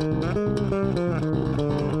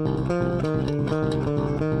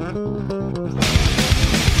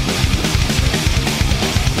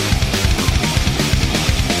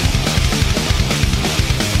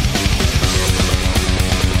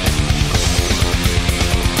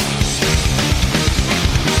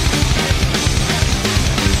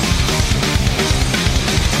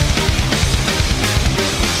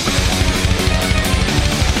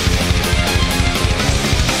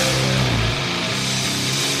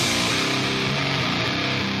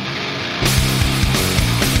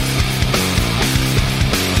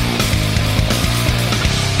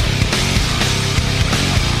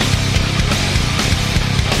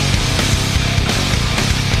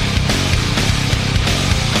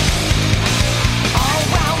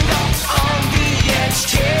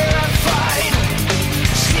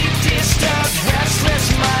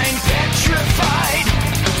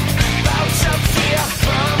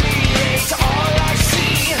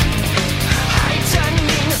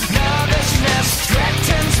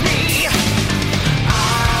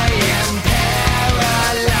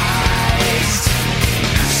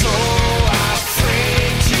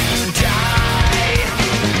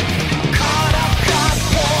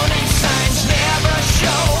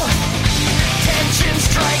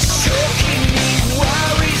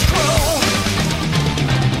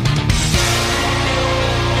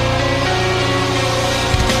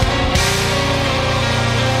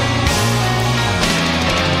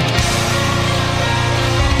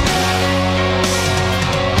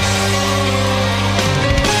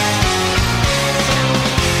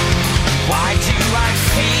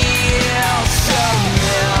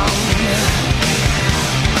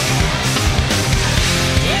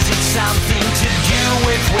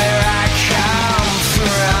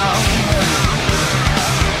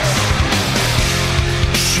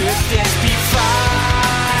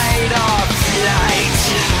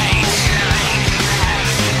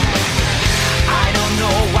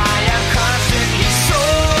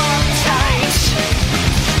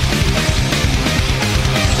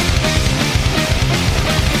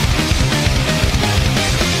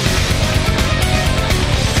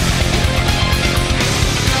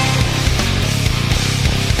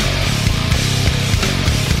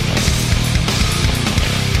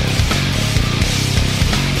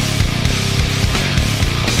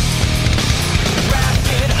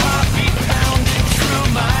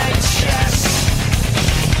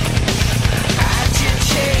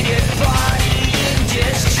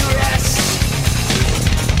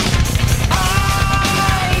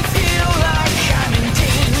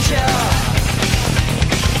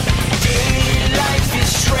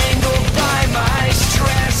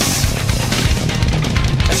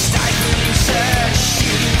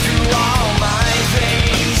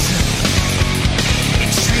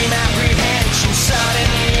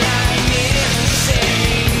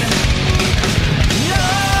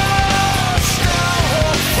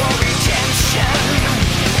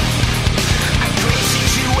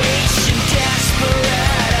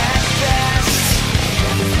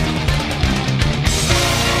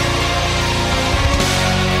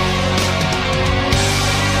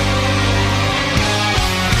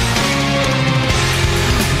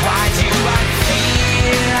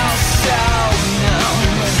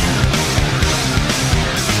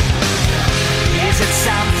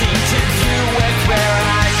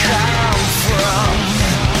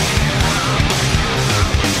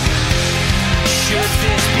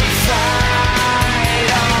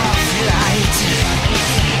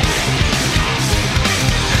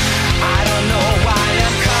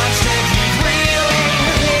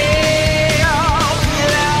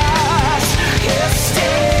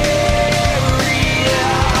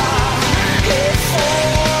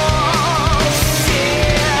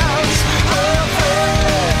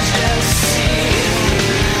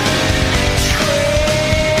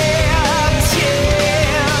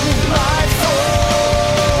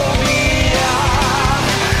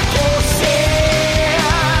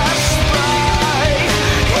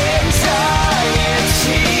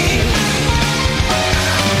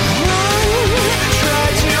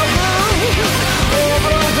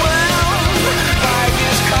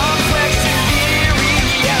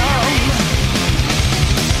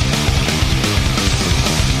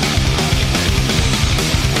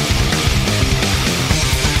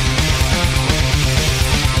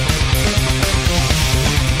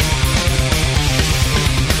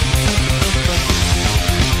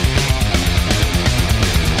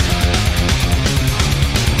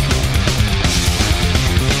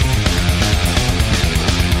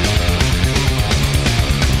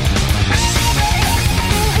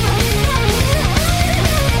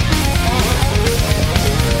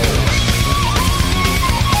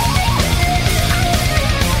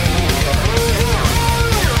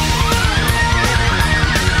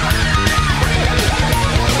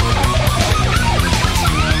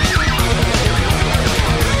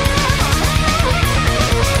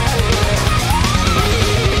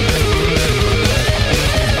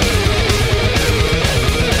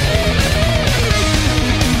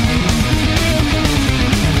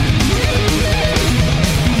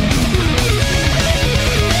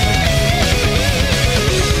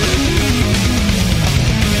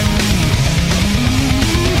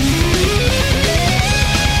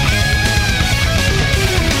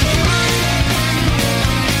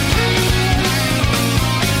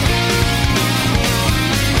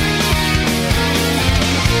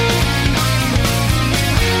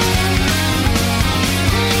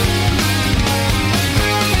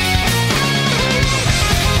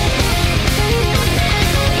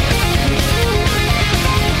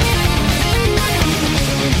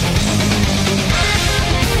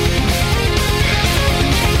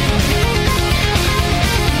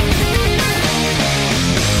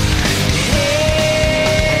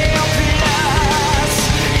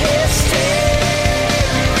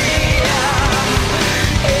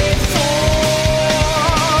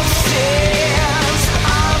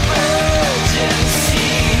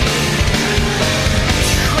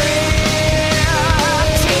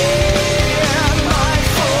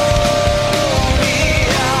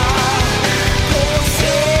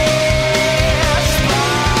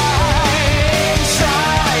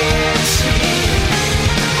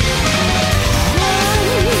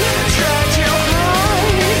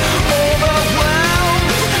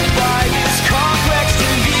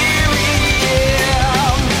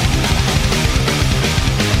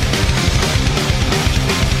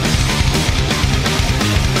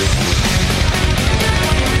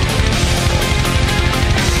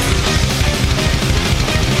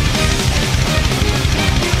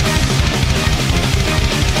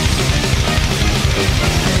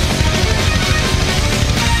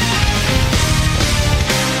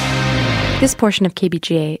 This portion of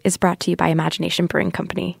KBGA is brought to you by Imagination Brewing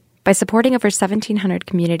Company. By supporting over 1,700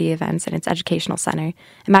 community events in its educational center,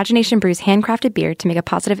 Imagination brews handcrafted beer to make a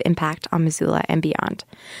positive impact on Missoula and beyond.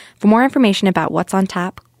 For more information about what's on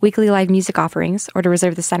tap, weekly live music offerings, or to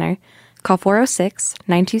reserve the center, call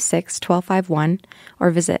 406-926-1251 or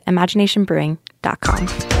visit imaginationbrewing.com.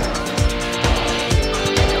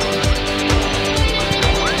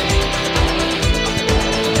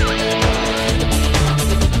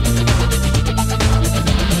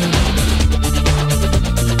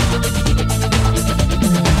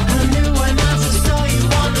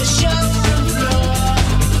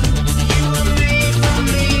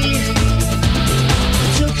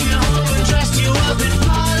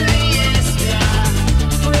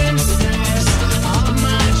 Princess of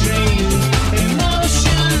my dreams,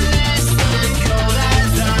 emotion.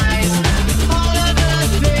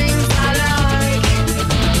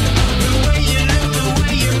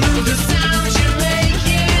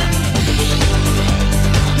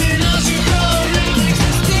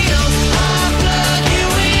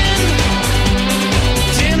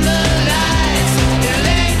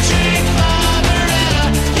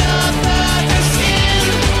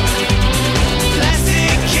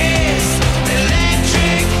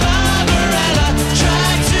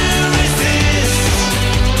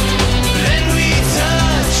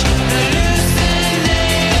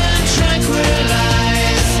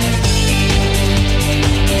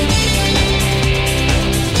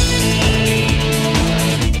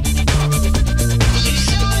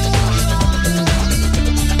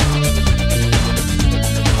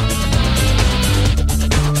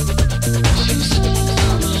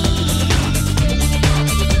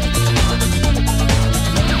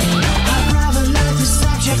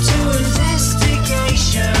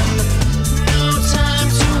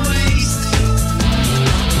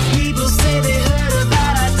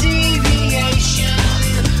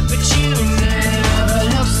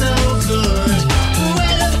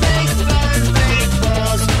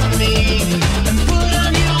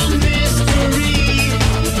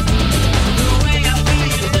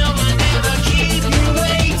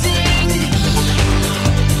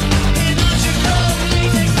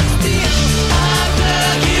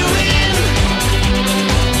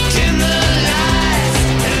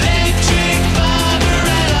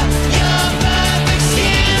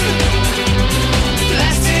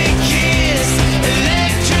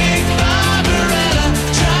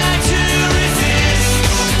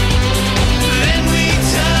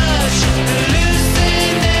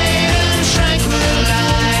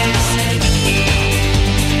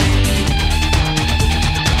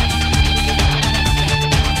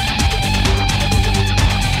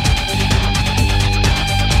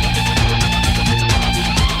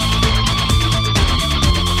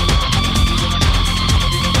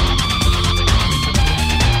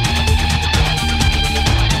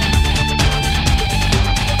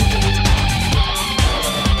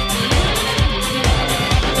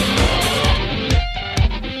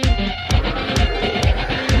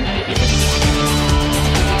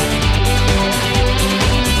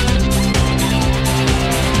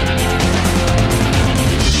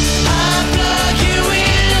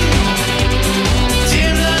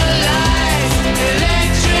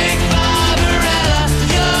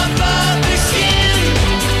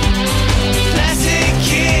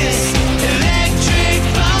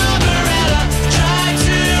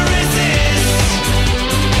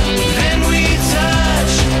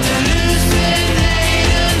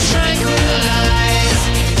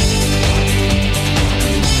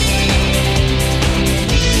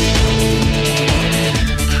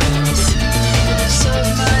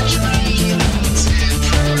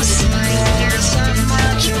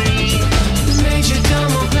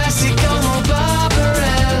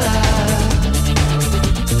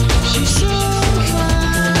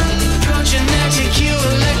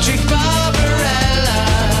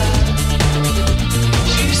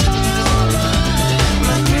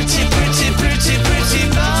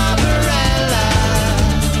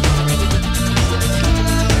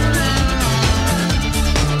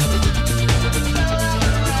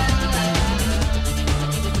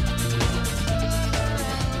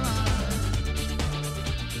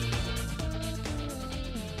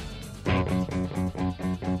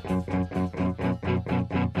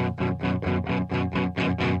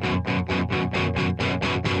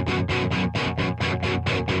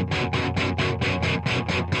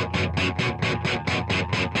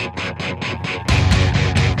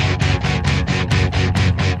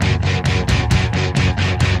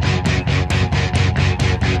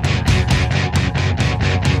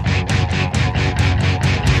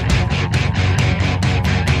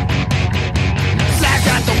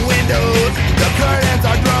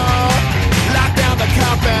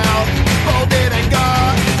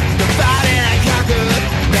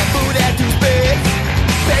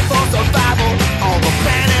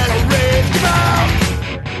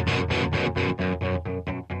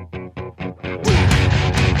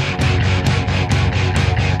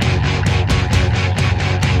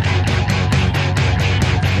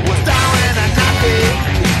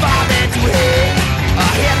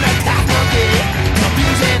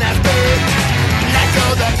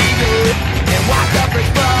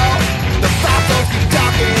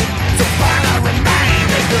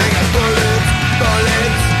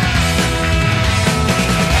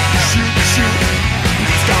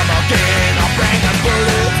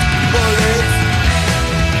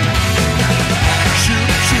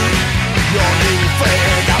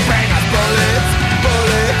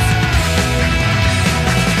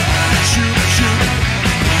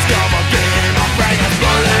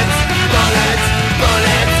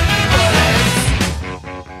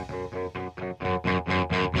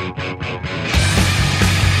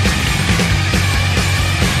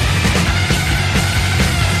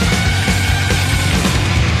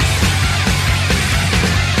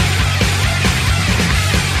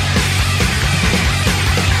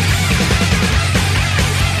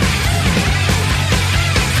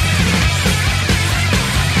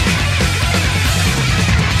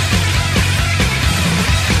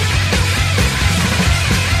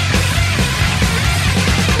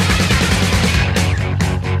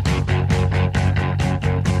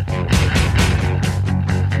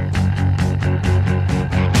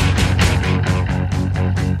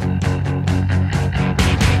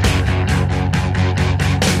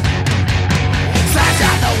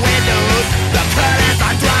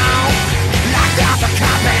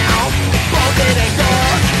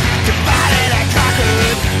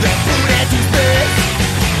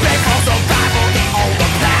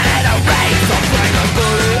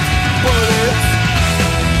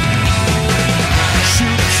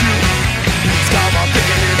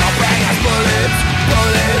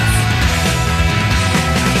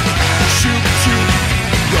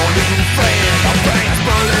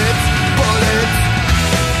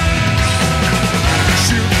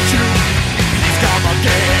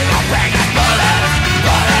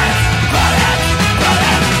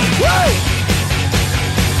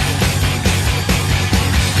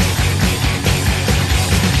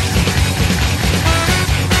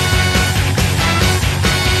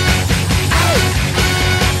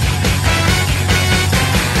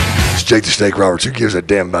 Jake the Snake Roberts. Who gives a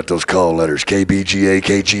damn about those call letters? KBGA,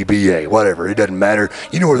 KGBA, whatever. It doesn't matter.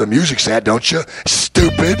 You know where the music's at, don't you?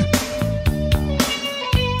 Stupid.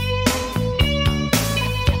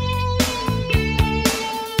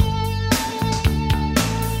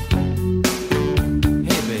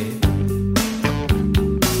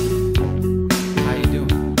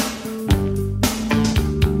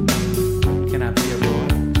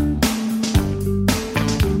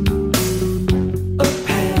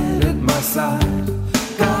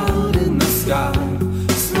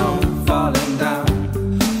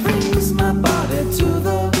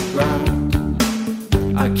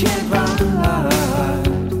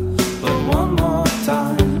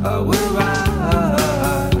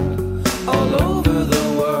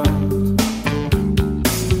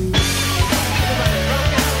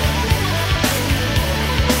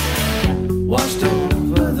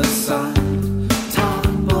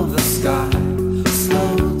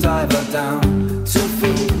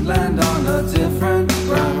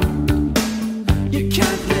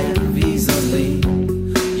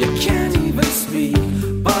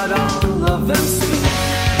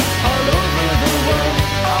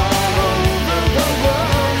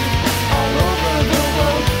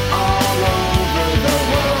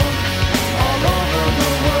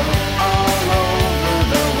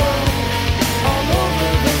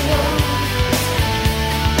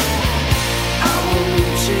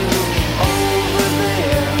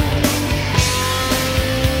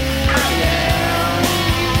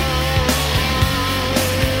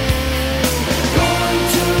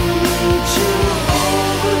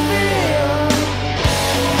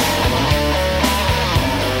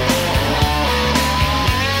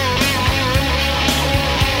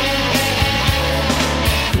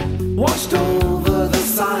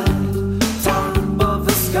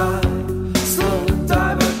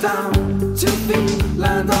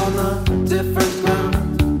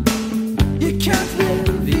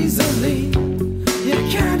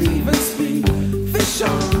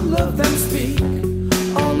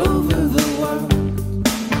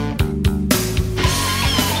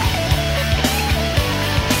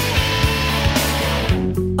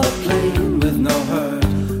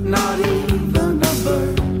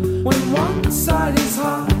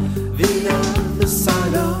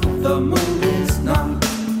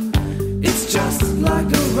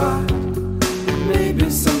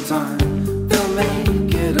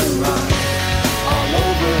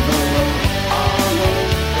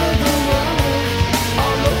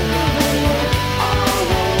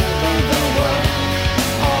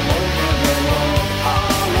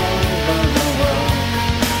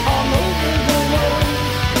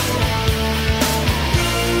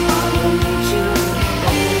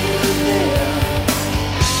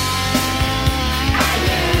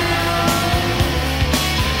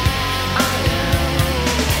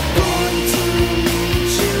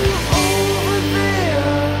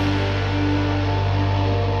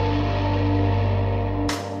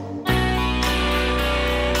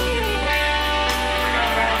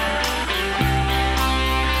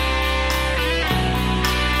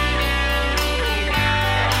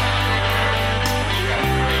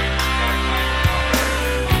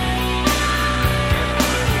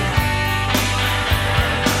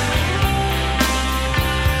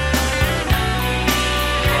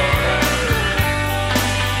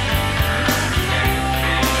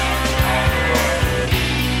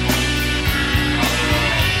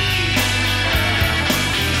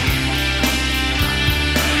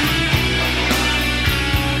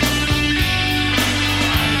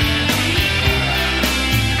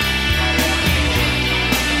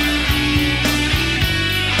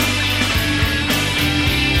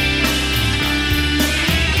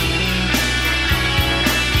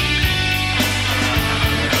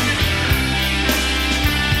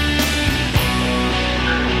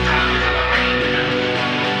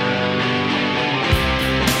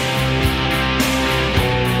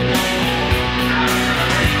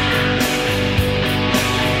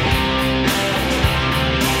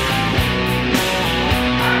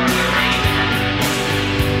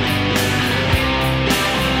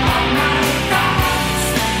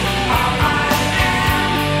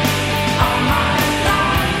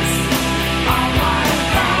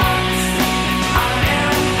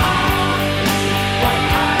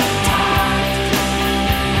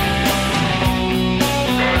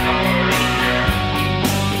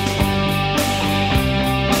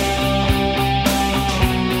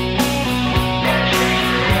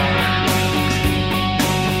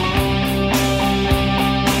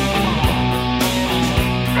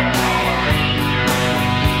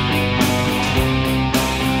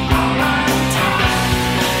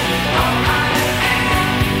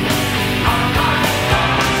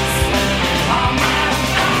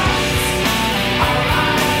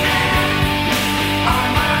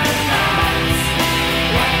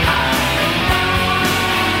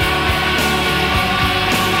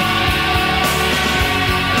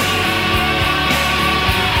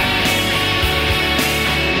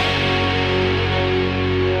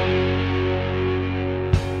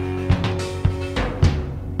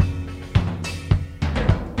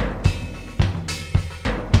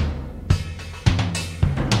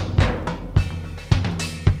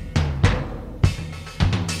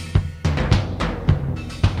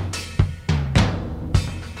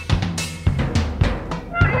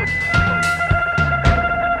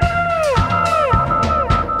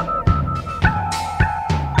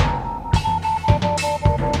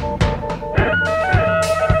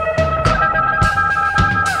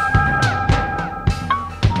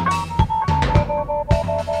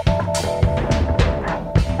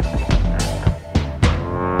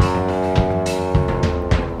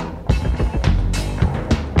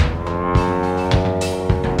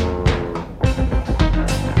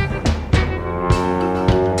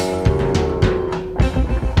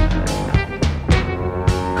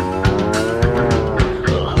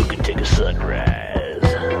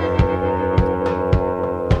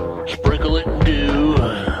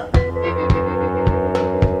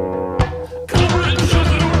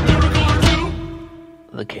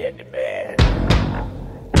 The Candyman.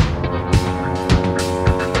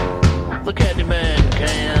 The Candyman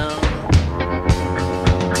can.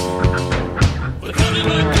 The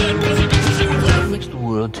Candyman can, cause he mixes it with love. Makes the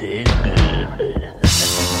world taste good.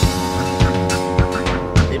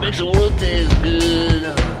 It makes the world taste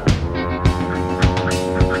good.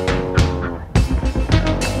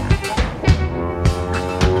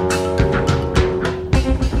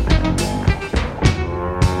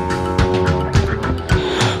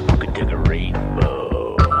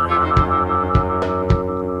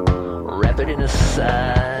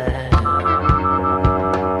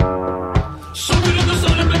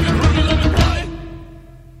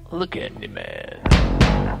 The Candyman.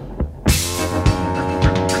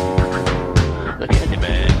 The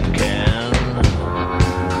Candyman can.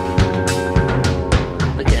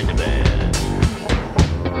 The Candyman.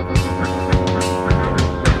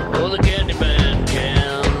 Oh, the Candyman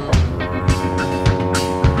can.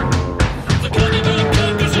 The Candyman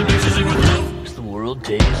can, cause he mixes it with love. Makes the world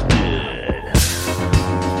taste good.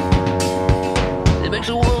 It makes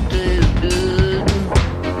the world taste good.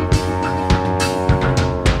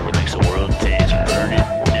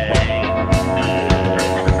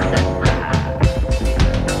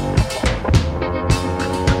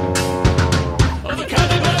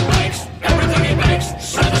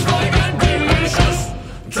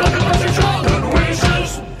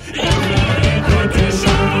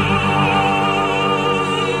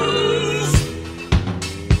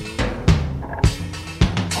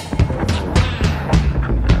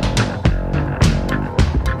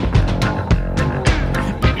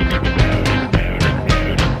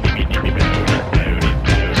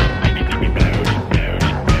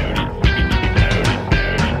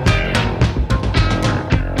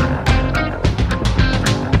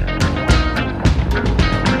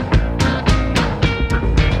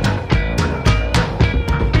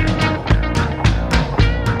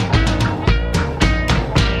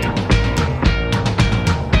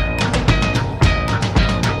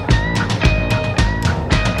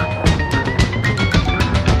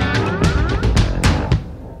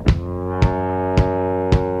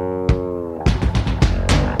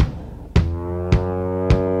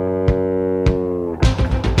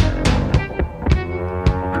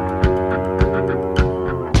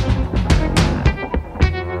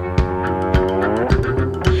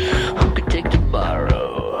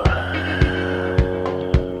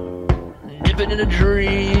 In a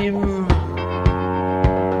dream.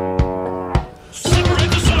 Separate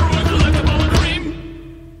the sorrow and collect the ball of cream.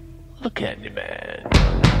 The Candyman.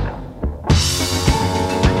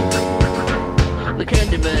 The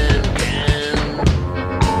Candyman can.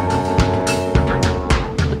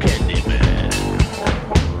 The Candyman.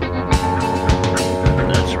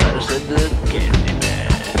 That's right, I said the Candyman.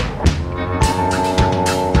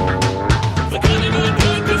 The Candyman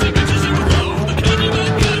can, cause he mixes it with love. The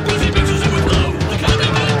Candyman can, cause he mixes it with love. The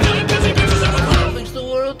Candyman can, cause he mixes it with love. Makes the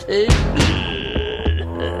world taste good.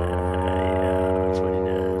 That's what he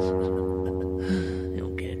does. The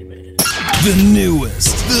old Candyman. The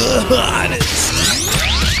newest, the hottest,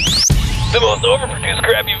 the most overproduced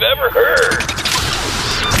crap you've ever heard.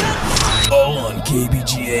 All on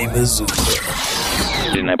KBGA Missoula.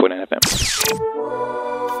 89.9 FM.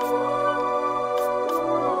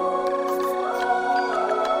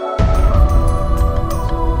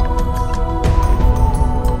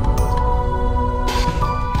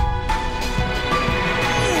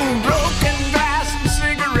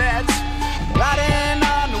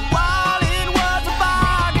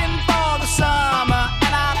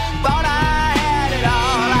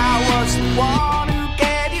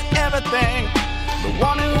 The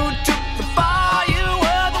one who took the fall, you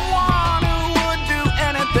were the one who would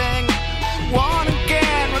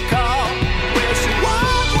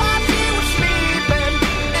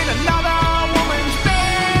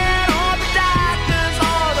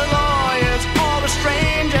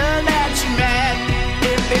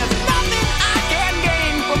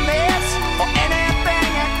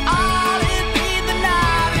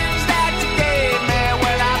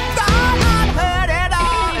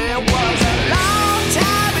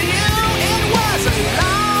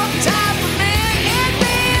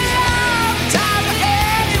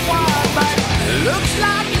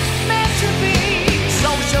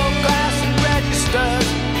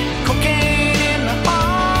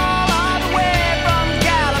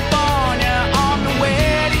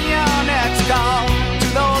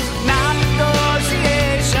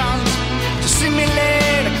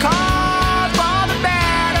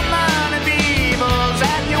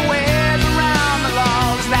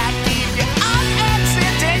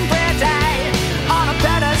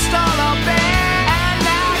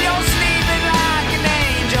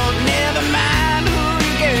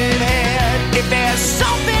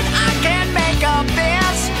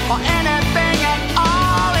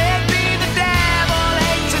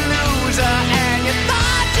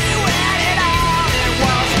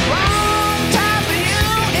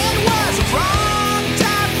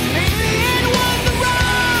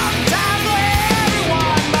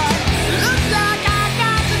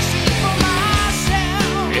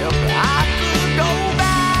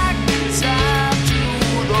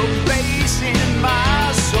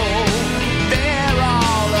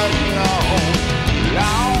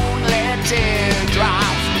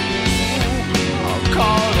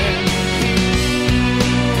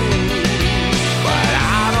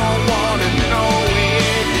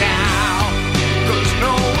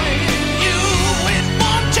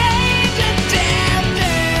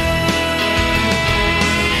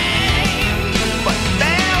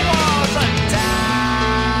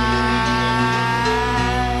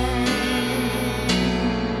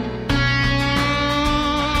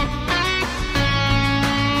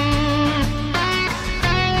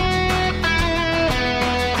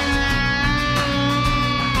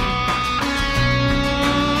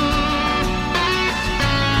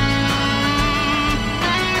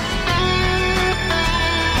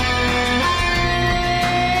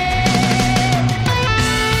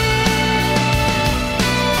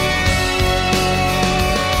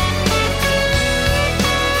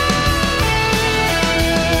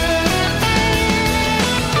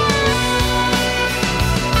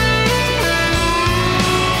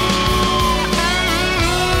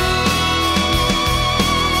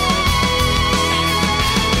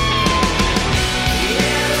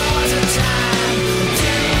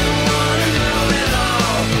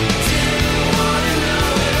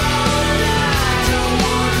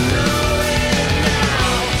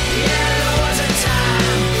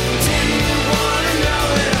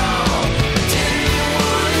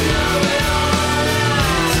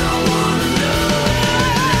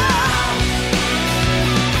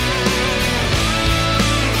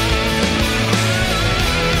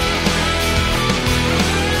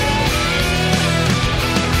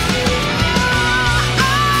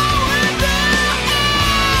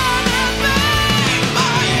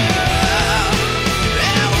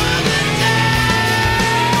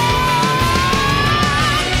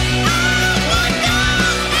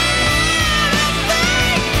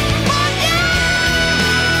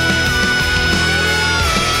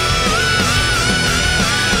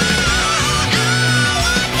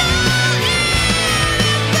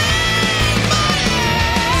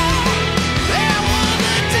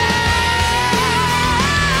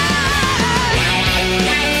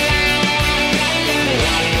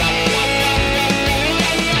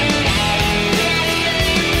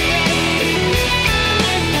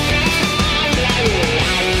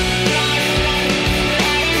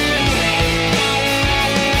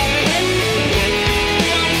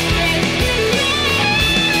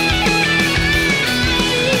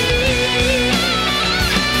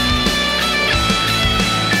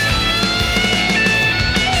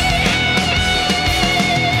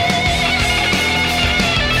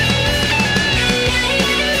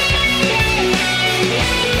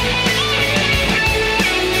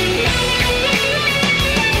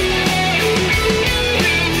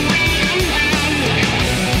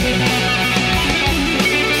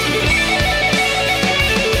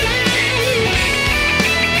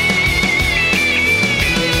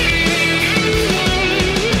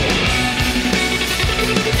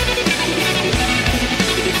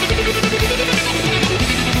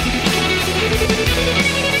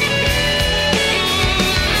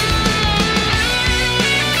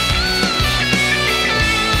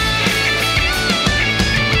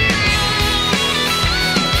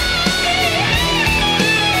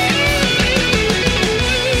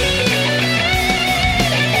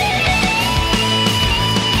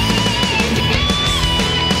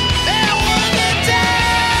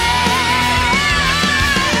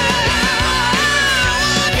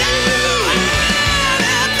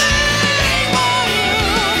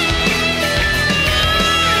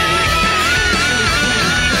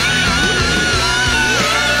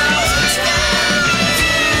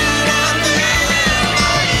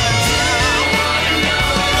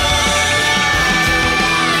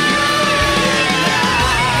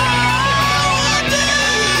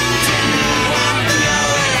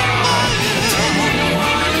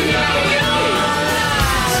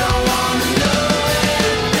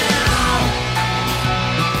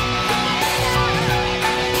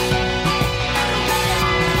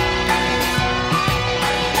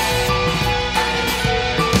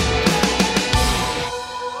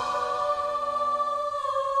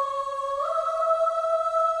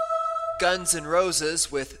Guns N'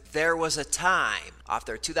 Roses with There Was a Time off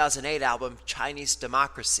their 2008 album Chinese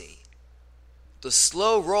Democracy. The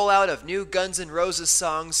slow rollout of new Guns N' Roses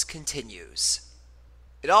songs continues.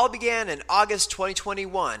 It all began in August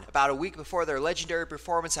 2021, about a week before their legendary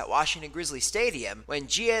performance at Washington Grizzly Stadium, when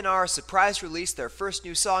GNR surprise released their first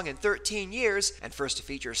new song in 13 years, and first to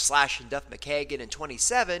feature Slash and Duff McKagan in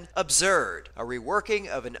 27, Absurd, a reworking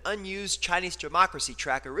of an unused Chinese Democracy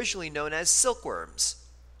track originally known as Silkworms.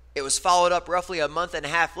 It was followed up roughly a month and a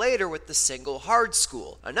half later with the single Hard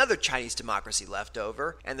School, another Chinese Democracy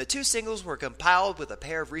leftover, and the two singles were compiled with a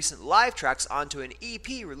pair of recent live tracks onto an EP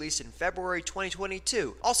released in February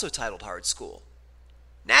 2022, also titled Hard School.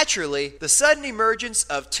 Naturally, the sudden emergence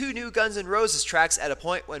of two new Guns N' Roses tracks at a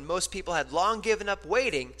point when most people had long given up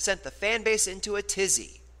waiting sent the fanbase into a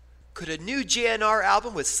tizzy. Could a new GNR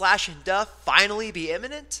album with Slash and Duff finally be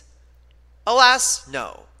imminent? Alas,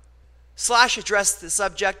 no. Slash addressed the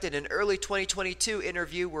subject in an early 2022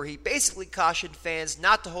 interview where he basically cautioned fans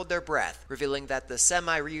not to hold their breath, revealing that the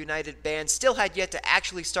semi-reunited band still had yet to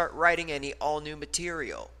actually start writing any all-new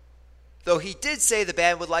material. Though he did say the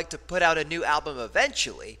band would like to put out a new album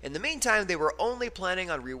eventually, in the meantime they were only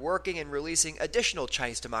planning on reworking and releasing additional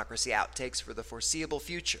Chinese Democracy outtakes for the foreseeable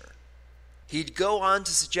future. He'd go on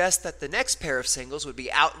to suggest that the next pair of singles would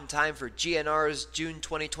be out in time for GNR's June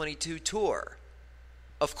 2022 tour.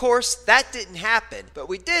 Of course, that didn't happen, but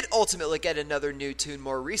we did ultimately get another new tune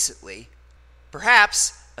more recently.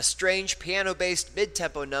 Perhaps a strange piano-based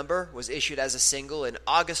mid-tempo number was issued as a single in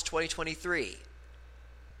August 2023.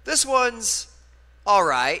 This one's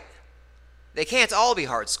alright. They can't all be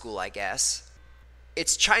Hard School, I guess.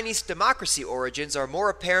 Its Chinese Democracy origins are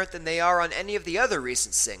more apparent than they are on any of the other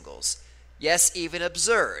recent singles. Yes, even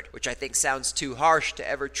Absurd, which I think sounds too harsh to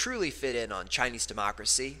ever truly fit in on Chinese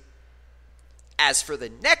Democracy. As for the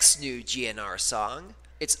next new GNR song,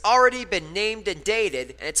 it's already been named and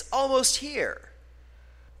dated, and it's almost here.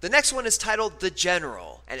 The next one is titled The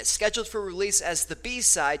General, and it's scheduled for release as the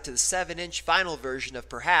B-side to the 7-inch vinyl version of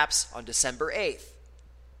Perhaps on December 8th.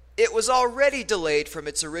 It was already delayed from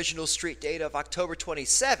its original street date of October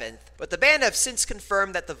 27th, but the band have since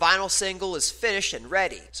confirmed that the vinyl single is finished and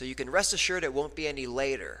ready, so you can rest assured it won't be any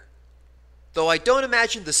later. Though I don't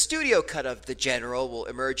imagine the studio cut of The General will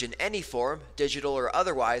emerge in any form, digital or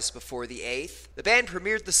otherwise, before the 8th, the band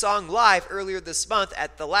premiered the song live earlier this month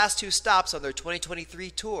at the last two stops on their 2023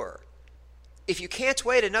 tour. If you can't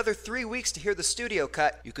wait another 3 weeks to hear the studio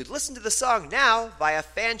cut, you could listen to the song now via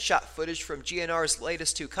fan shot footage from GNR's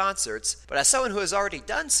latest two concerts, but as someone who has already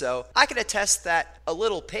done so, I can attest that a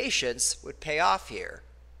little patience would pay off here.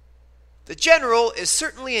 The General is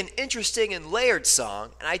certainly an interesting and layered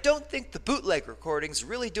song, and I don't think the bootleg recordings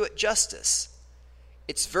really do it justice.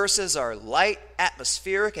 Its verses are light,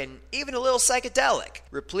 atmospheric, and even a little psychedelic,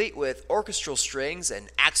 replete with orchestral strings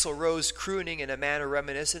and Axl Rose crooning in a manner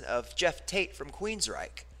reminiscent of Jeff Tate from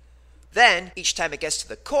Queensryche. Then, each time it gets to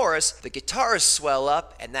the chorus, the guitars swell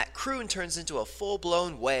up and that croon turns into a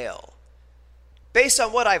full-blown wail. Based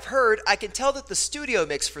on what I've heard, I can tell that the studio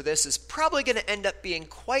mix for this is probably going to end up being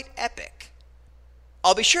quite epic.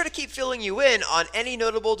 I'll be sure to keep filling you in on any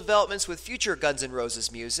notable developments with future Guns N'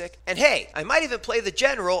 Roses music, and hey, I might even play The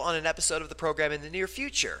General on an episode of the program in the near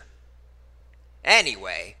future.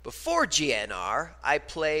 Anyway, before GNR, I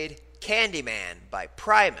played Candyman by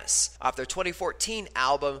Primus off their 2014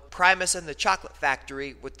 album Primus and the Chocolate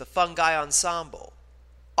Factory with the Fungi Ensemble.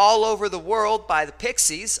 All Over the World by the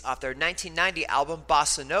Pixies off their 1990 album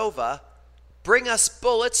Bossa Nova, Bring Us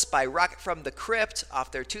Bullets by Rocket from the Crypt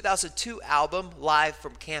off their 2002 album Live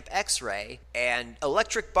from Camp X-Ray, and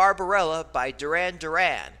Electric Barbarella by Duran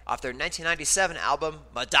Duran off their 1997 album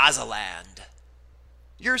Madazaland.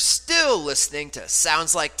 You're still listening to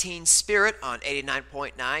Sounds Like Teen Spirit on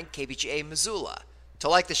 89.9 KBGA Missoula. To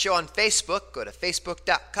like the show on Facebook, go to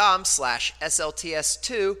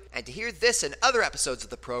facebook.com/SLTS2, and to hear this and other episodes of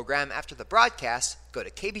the program after the broadcast, go to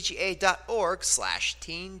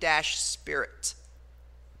kbga.org/teen-spirit.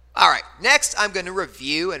 Alright, next I'm going to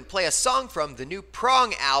review and play a song from the new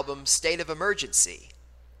Prong album, State of Emergency.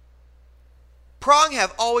 Prong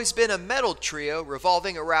have always been a metal trio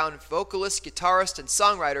revolving around vocalist, guitarist, and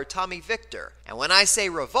songwriter Tommy Victor. And when I say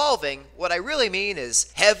revolving, what I really mean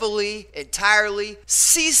is heavily, entirely,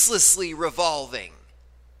 ceaselessly revolving.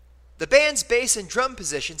 The band's bass and drum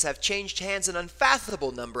positions have changed hands an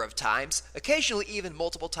unfathomable number of times, occasionally even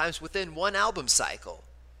multiple times within one album cycle.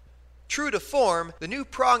 True to form, the new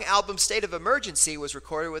Prong album State of Emergency was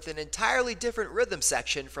recorded with an entirely different rhythm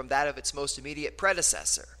section from that of its most immediate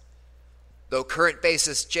predecessor. Though current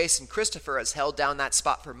bassist Jason Christopher has held down that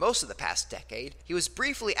spot for most of the past decade, he was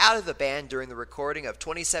briefly out of the band during the recording of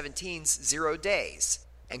 2017's 0 Days.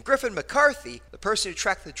 And Griffin McCarthy, the person who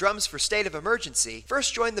tracked the drums for State of Emergency,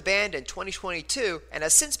 first joined the band in 2022 and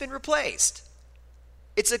has since been replaced.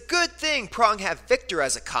 It's a good thing Prong have Victor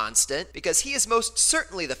as a constant, because he is most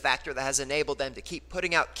certainly the factor that has enabled them to keep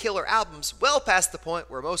putting out killer albums well past the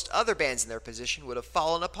point where most other bands in their position would have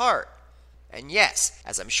fallen apart. And yes,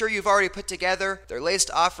 as I'm sure you've already put together, their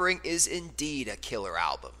latest offering is indeed a killer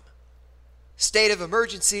album. State of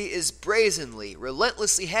Emergency is brazenly,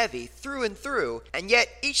 relentlessly heavy through and through, and yet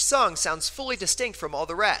each song sounds fully distinct from all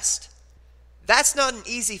the rest. That's not an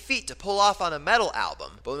easy feat to pull off on a metal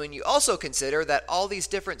album, but when you also consider that all these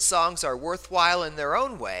different songs are worthwhile in their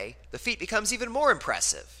own way, the feat becomes even more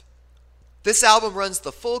impressive. This album runs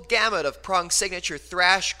the full gamut of Prong's signature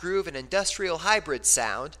thrash, groove, and industrial hybrid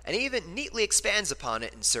sound, and even neatly expands upon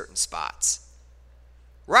it in certain spots.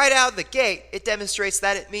 Right out of the gate, it demonstrates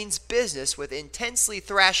that it means business with intensely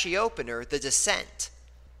thrashy opener, The Descent.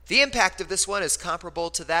 The impact of this one is comparable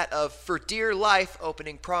to that of For Dear Life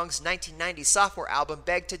opening Prong's 1990 sophomore album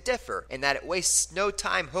Beg to Differ, in that it wastes no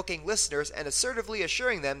time hooking listeners and assertively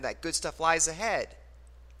assuring them that good stuff lies ahead.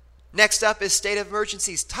 Next up is State of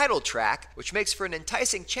Emergency's title track, which makes for an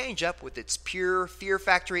enticing change-up with its pure, Fear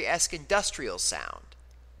Factory-esque industrial sound.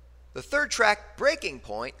 The third track, Breaking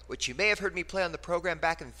Point, which you may have heard me play on the program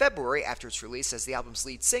back in February after its release as the album's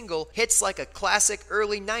lead single, hits like a classic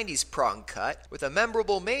early 90s Prong cut, with a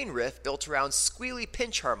memorable main riff built around squealy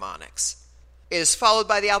pinch harmonics. It is followed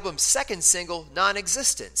by the album's second single,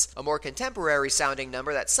 Non-Existence, a more contemporary-sounding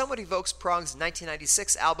number that somewhat evokes Prong's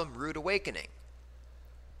 1996 album Rude Awakening.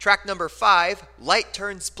 Track number 5, Light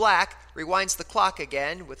Turns Black, rewinds the clock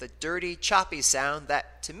again with a dirty, choppy sound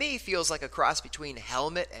that, to me, feels like a cross between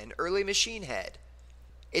Helmet and early Machine Head.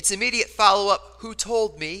 Its immediate follow-up, Who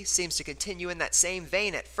Told Me, seems to continue in that same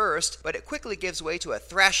vein at first, but it quickly gives way to a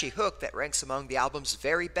thrashy hook that ranks among the album's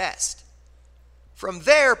very best. From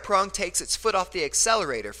there, Prong takes its foot off the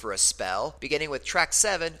accelerator for a spell, beginning with track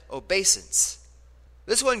 7, Obeisance.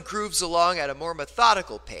 This one grooves along at a more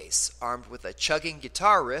methodical pace, armed with a chugging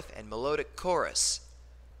guitar riff and melodic chorus.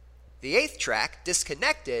 The 8th track,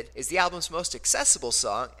 Disconnected, is the album's most accessible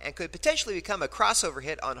song and could potentially become a crossover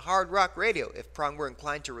hit on hard rock radio if Prong were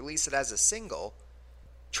inclined to release it as a single.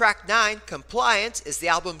 Track 9, Compliant, is the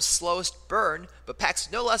album's slowest burn, but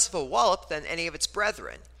packs no less of a wallop than any of its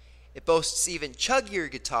brethren. It boasts even chuggier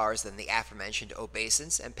guitars than the aforementioned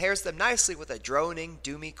Obeisance and pairs them nicely with a droning,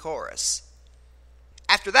 doomy chorus.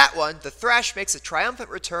 After that one, the thrash makes a triumphant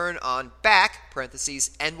return on Back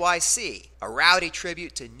 (NYC), a rowdy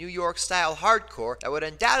tribute to New York-style hardcore that would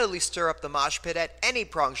undoubtedly stir up the mosh pit at any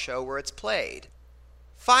Prong show where it's played.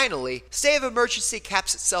 Finally, State of Emergency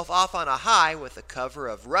caps itself off on a high with a cover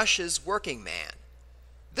of Rush's Working Man.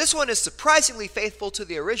 This one is surprisingly faithful to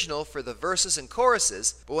the original for the verses and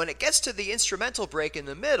choruses, but when it gets to the instrumental break in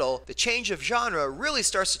the middle, the change of genre really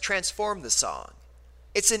starts to transform the song.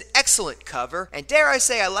 It's an excellent cover, and dare I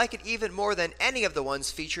say I like it even more than any of the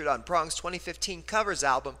ones featured on Prong's 2015 covers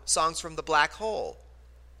album, Songs from the Black Hole.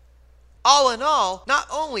 All in all, not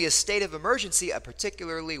only is State of Emergency a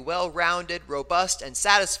particularly well-rounded, robust, and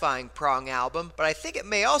satisfying Prong album, but I think it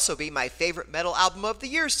may also be my favorite metal album of the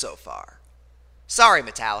year so far. Sorry,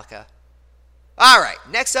 Metallica. Alright,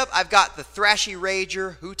 next up I've got the thrashy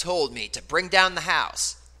rager Who Told Me to bring down the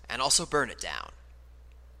house, and also burn it down.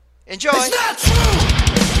 Enjoy! It's not true!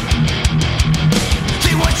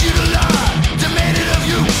 They want you to lie, demanded of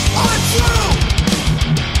you, untrue!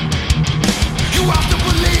 You have to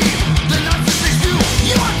believe the narcissist you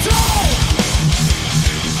are told!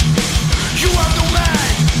 You have no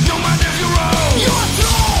mind of your own! You are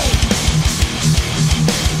told!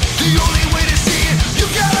 The only way to see it, you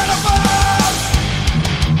gotta evolve!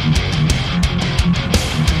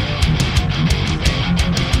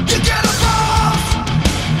 You gotta evolve!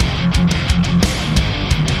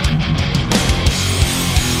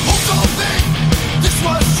 Hold on, babe!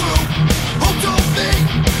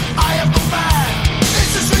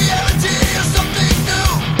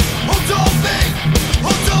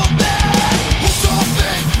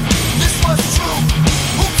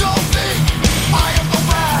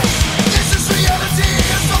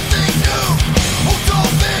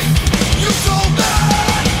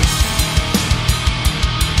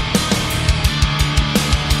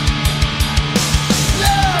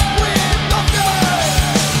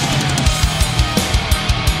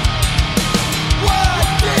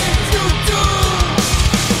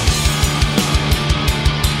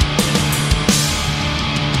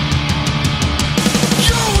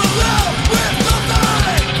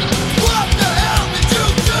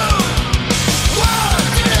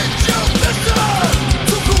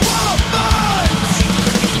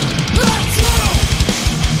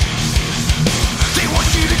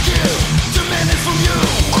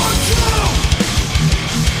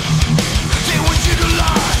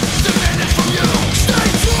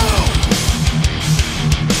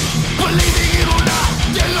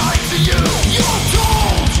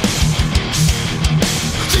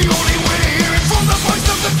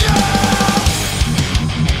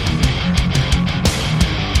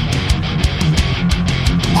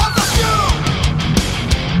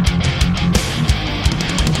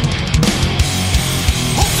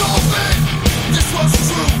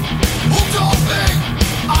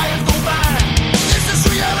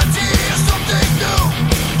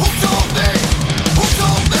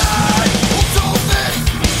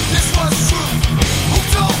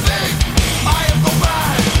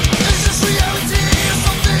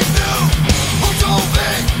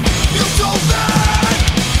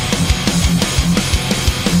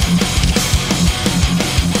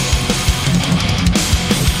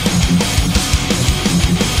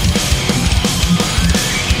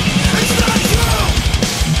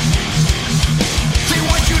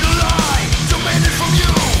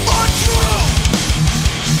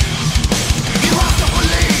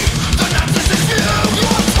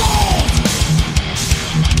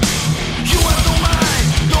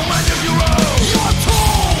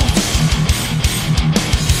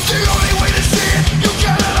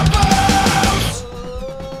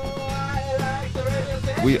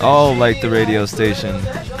 we all like the radio station.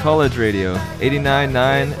 College Radio,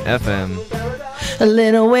 89.9 FM. A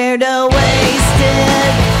little weirdo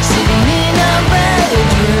wasted, sitting in a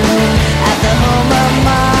bedroom at the home of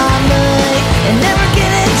mama, and never get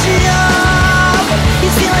a job.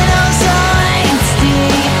 He's feeling oh so angsty,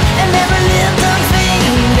 and never lived a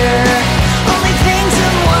finger. Only thinks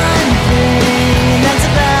of one thing, and that's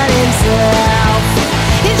about himself.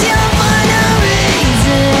 He's young for no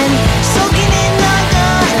reason, soaking in the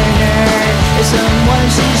garden. If someone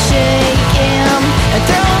should shake him and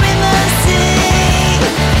throw him in the sea.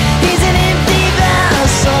 He's an empty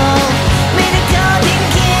vessel, made of cotton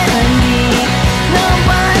candy.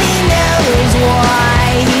 Nobody knows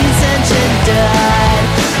why he's such a dud.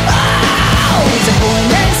 Oh, he's a boy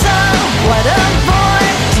next door, what a boy.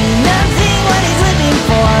 Do nothing what he's living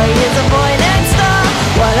for. He's a boy next door,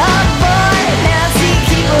 what a boy. Nasty,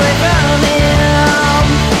 keep away from him.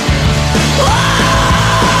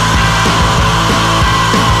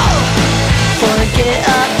 Forget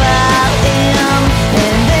about him,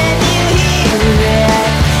 and then you hear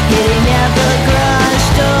it hitting at the garage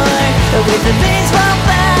door with a baseball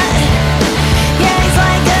bat. Yeah, he's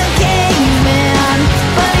like a caveman,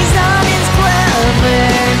 but he's not as clever.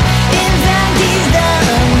 In fact, he's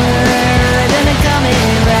dumber than a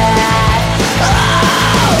common rat.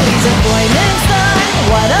 Oh, he's a boy next door,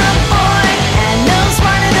 what a boy, and no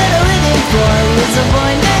smarter than a living floor. He's a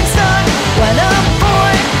boy next door, what a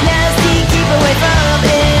boy, nasty, keep away from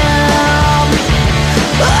him.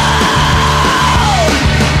 Oh,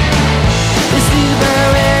 the super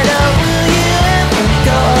weirdo, will you ever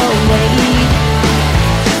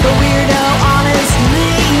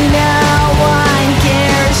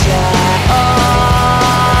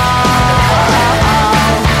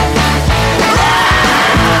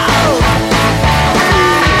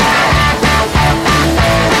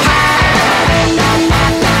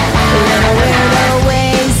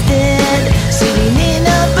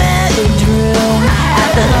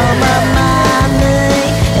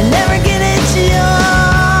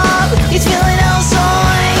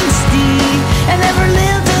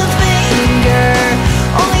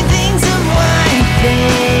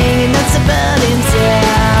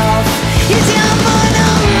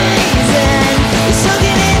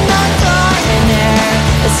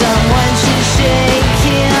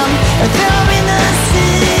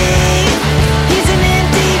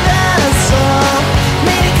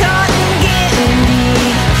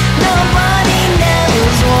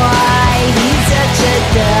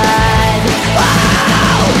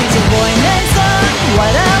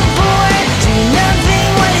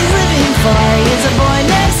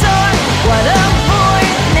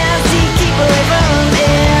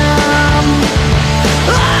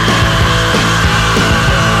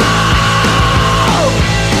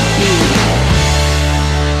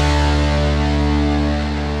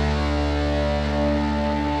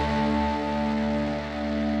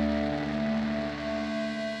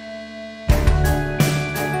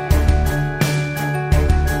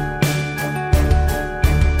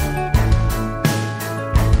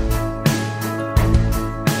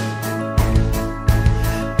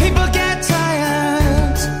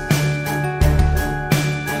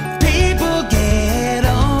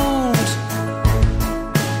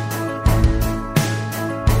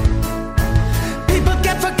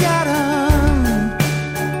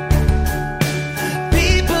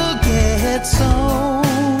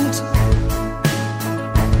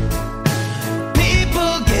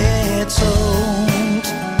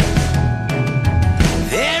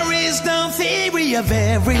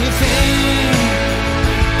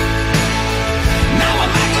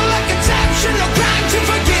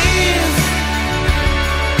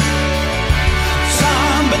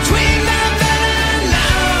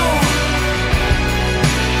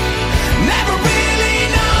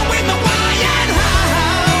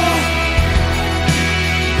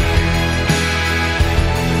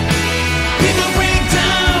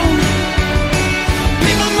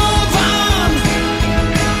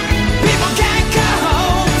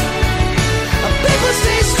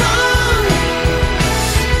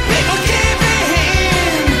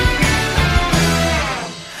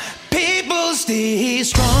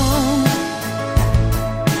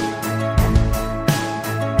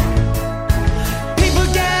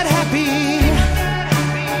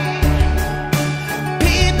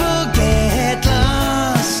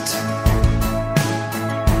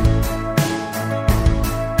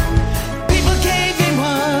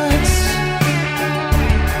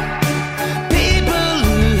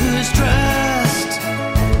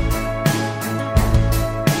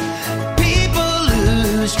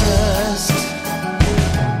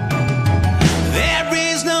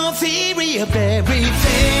of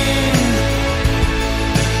everything.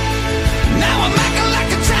 Now I'm acting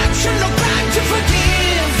like a trap, sure no crime to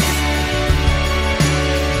forgive.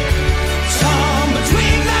 Torn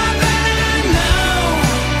between love and now.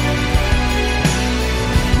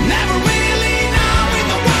 Never really knowing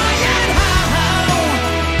the why and how.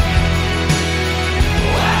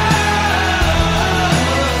 Whoa.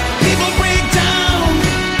 People break down.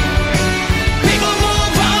 People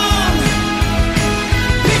move on.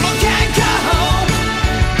 People can't go home.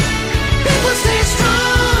 People stay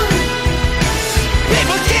strong.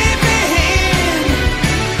 People keep in.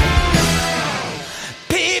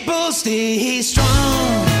 People stay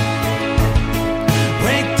strong.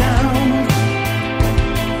 Break down.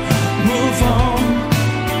 Move on.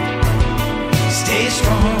 Stay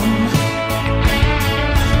strong.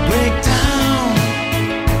 Break down.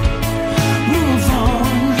 Move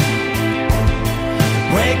on.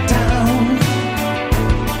 Break down.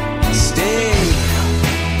 Stay.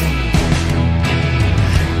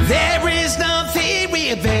 There is no theory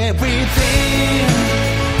of everything.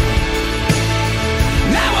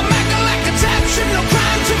 Now I'm acting like a tap, should no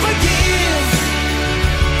crime to forgive.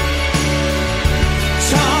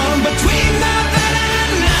 Torn between love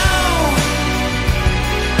and now.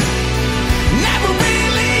 Never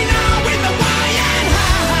really knowing the why and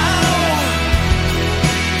how.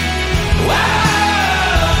 Whoa.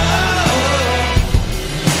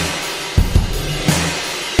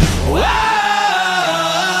 Whoa.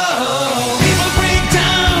 People break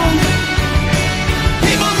down.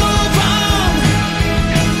 People move on.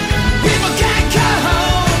 People can't go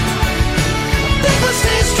home. People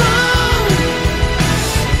stay strong.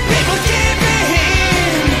 People give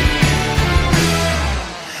in.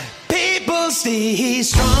 People stay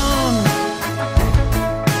strong.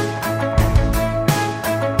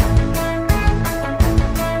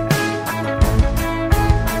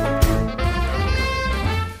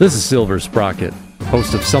 This is Silver Sprocket,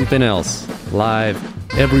 host of Something Else, live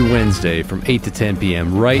every Wednesday from 8 to 10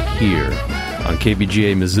 p.m. right here on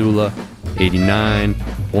KBGA Missoula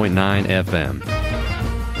 89.9 FM.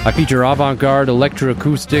 I feature avant-garde,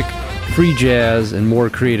 electroacoustic, free jazz, and more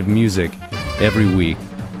creative music every week.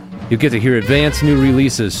 You'll get to hear advanced new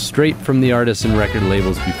releases straight from the artists and record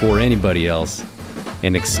labels before anybody else,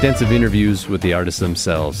 and extensive interviews with the artists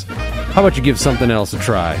themselves. How about you give Something Else a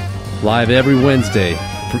try? Live every Wednesday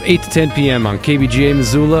from 8 to 10 p.m. on KBGA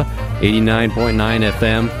Missoula 89.9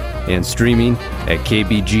 FM and streaming at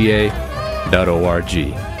kbga.org.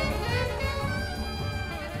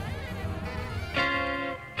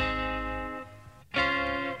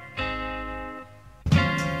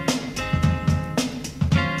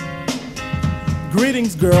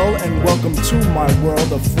 Greetings, girl, and welcome to my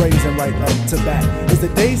world of phrasing right up to bat. It's the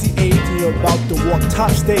daisy age and you're about to walk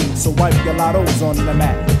top stage, so wipe your lottos on the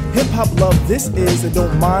mat. Hip-hop love this is, and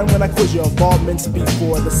don't mind when I quiz your involvements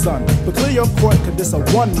before the sun. But clear your court, cause this a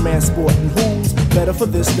one-man sport, and who's better for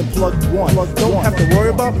this than Plug One? Don't have to worry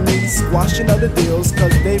about me squashing other deals,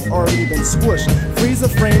 cause they've already been squished. Freeze the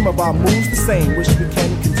frame of our moves the same, wish we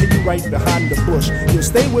can continue right behind the bush. You'll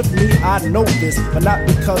stay with me, I know this, but not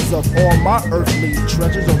because of all my earthly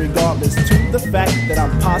treasures, or regardless to the fact that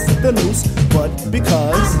I'm past the noose, but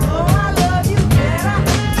because I love you better.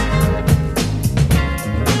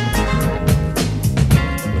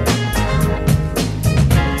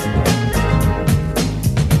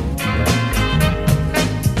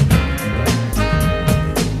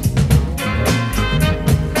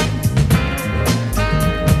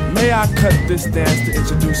 May I cut this dance to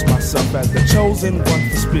introduce myself as the chosen one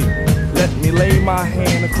to speak. Let me lay my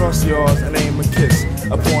hand across yours and aim a kiss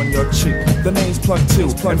upon your cheek. The name's Plug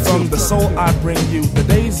Two, and from the soul I bring you the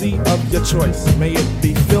daisy of your choice. May it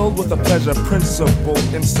be filled with a pleasure principle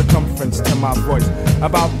in circumference to my voice.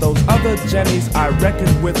 About those other Jennies I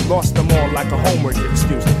reckoned with, lost them all like a homework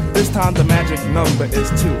excuse. This time the magic number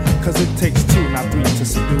is 2, cause it takes 2, not 3 to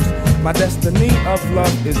seduce. My destiny of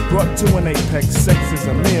love is brought to an apex. Sex is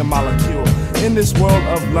a mere molecule in this world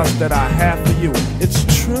of lust that I have for you. It's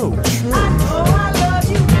true, true. I know I love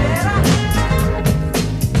you better.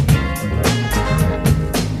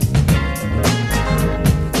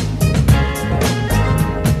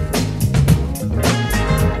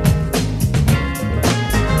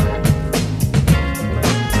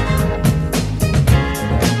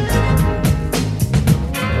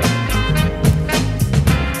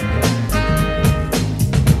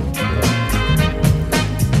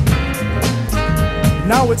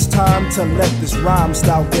 Now it's time to let this rhyme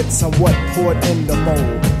style get somewhat poured in the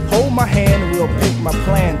mold. Hold my hand and we'll pick my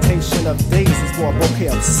plantation of daisies for a bouquet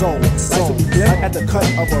of soul. Like to begin at the cut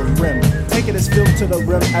of a rim. Take it as filled to the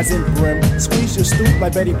rim as in brim. Squeeze your stoop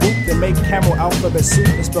like Betty Boop, then make camel alphabet soup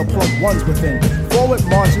and spell plug ones within. Forward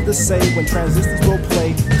march is the say when transistors will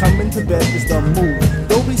play. Coming to bed is the move.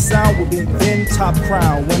 Dolby sound will be then top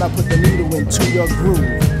crown when I put the needle into your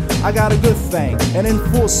groove. I got a good thing, and in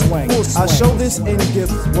full swing. I show this in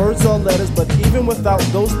gifts, words or letters, but even without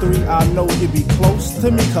those three, I know you'd be close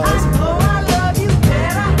to me, cuz I love you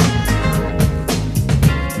better.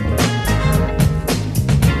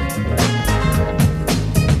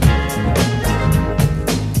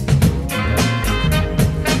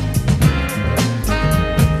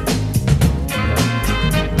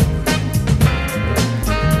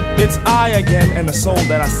 It's I again, and the soul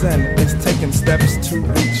that I send is taking steps to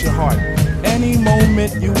reach your heart. Any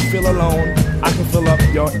moment you feel alone, I can fill up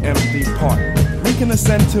your empty part. We can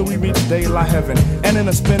ascend till we reach daylight heaven, and in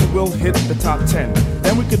a spin we'll hit the top 10.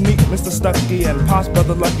 Then we could meet Mr. Stucky and Pops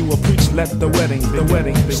Brother Lucky will preach, let the wedding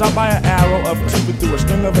be. Shot by an arrow of Cupid through a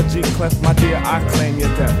string of a G clef, my dear, I claim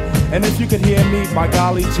your death. And if you could hear me, by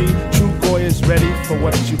golly G, true Goy is ready for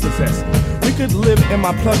what you possess. We could live in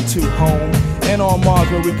my plug 2 home, and on Mars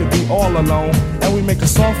where we could be all alone. And we make a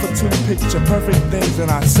song for two picture perfect things, and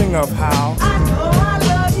I sing of how I know I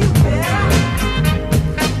love you better.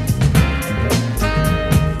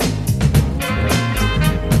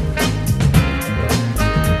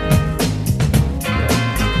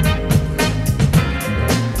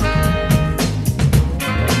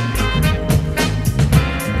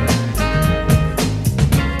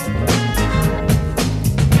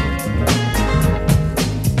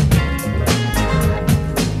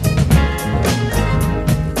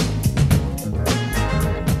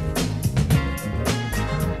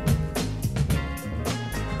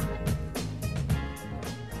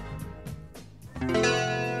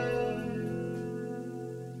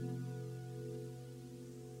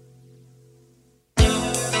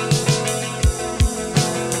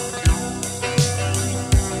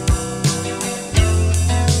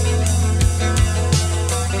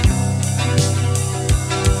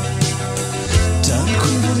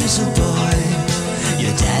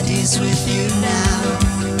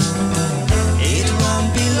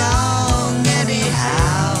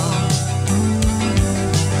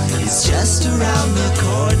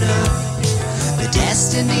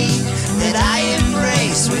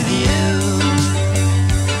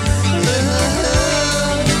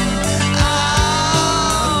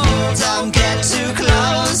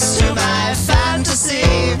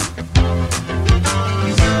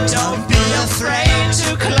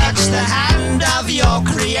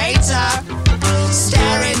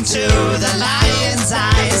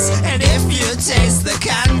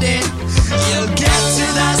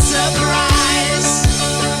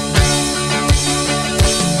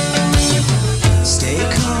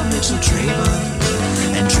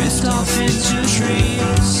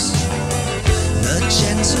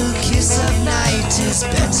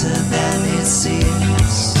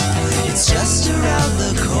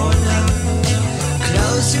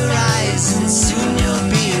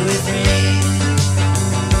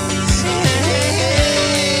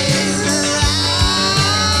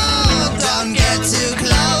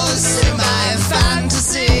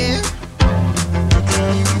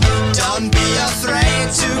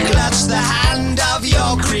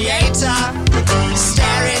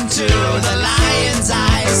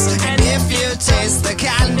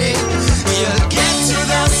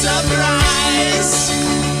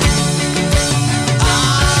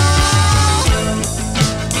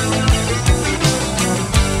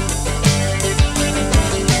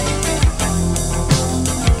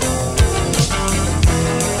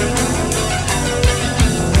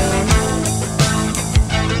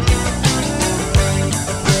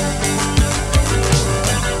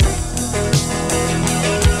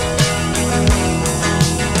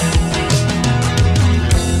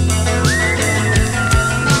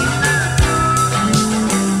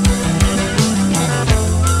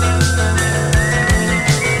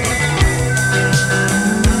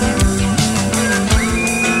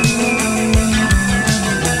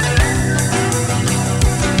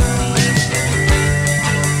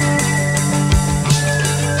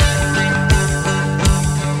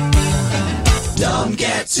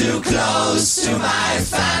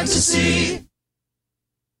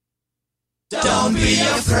 Don't be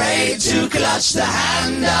afraid to clutch the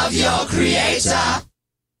hand of your creator.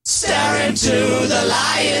 Stare into the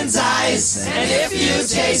lion's eyes, and if you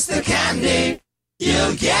taste the candy,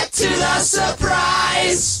 you'll get to the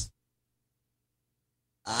surprise.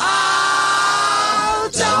 Oh,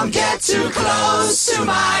 Don't get too close to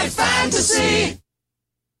my fantasy.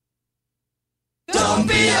 Don't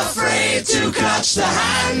be afraid to clutch the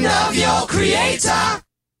hand of your creator.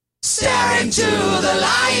 Stare into the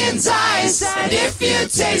lion's eyes, and if you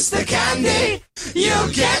taste the candy, you'll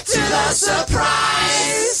get to the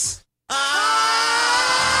surprise.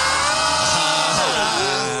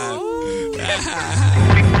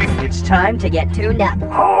 It's time to get tuned up.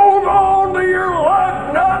 Hold on to your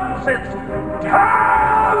lug nuts. It's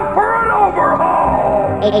time for an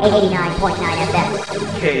overhaul. 89.9 FM.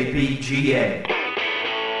 KBGA.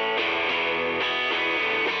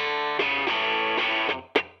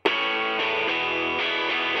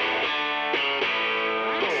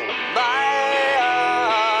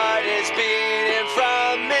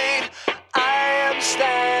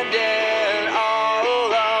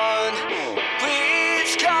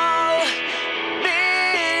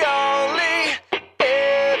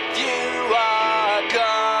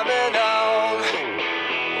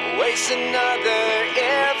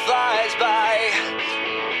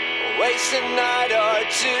 A night or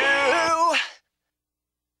two.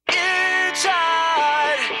 You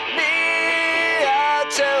taught me how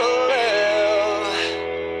to live.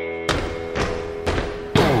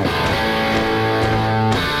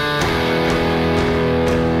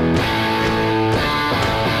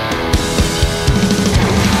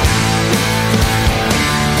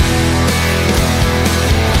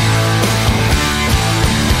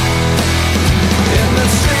 In the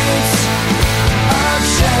streets of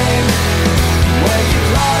shame, where you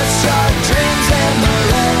lost your dream.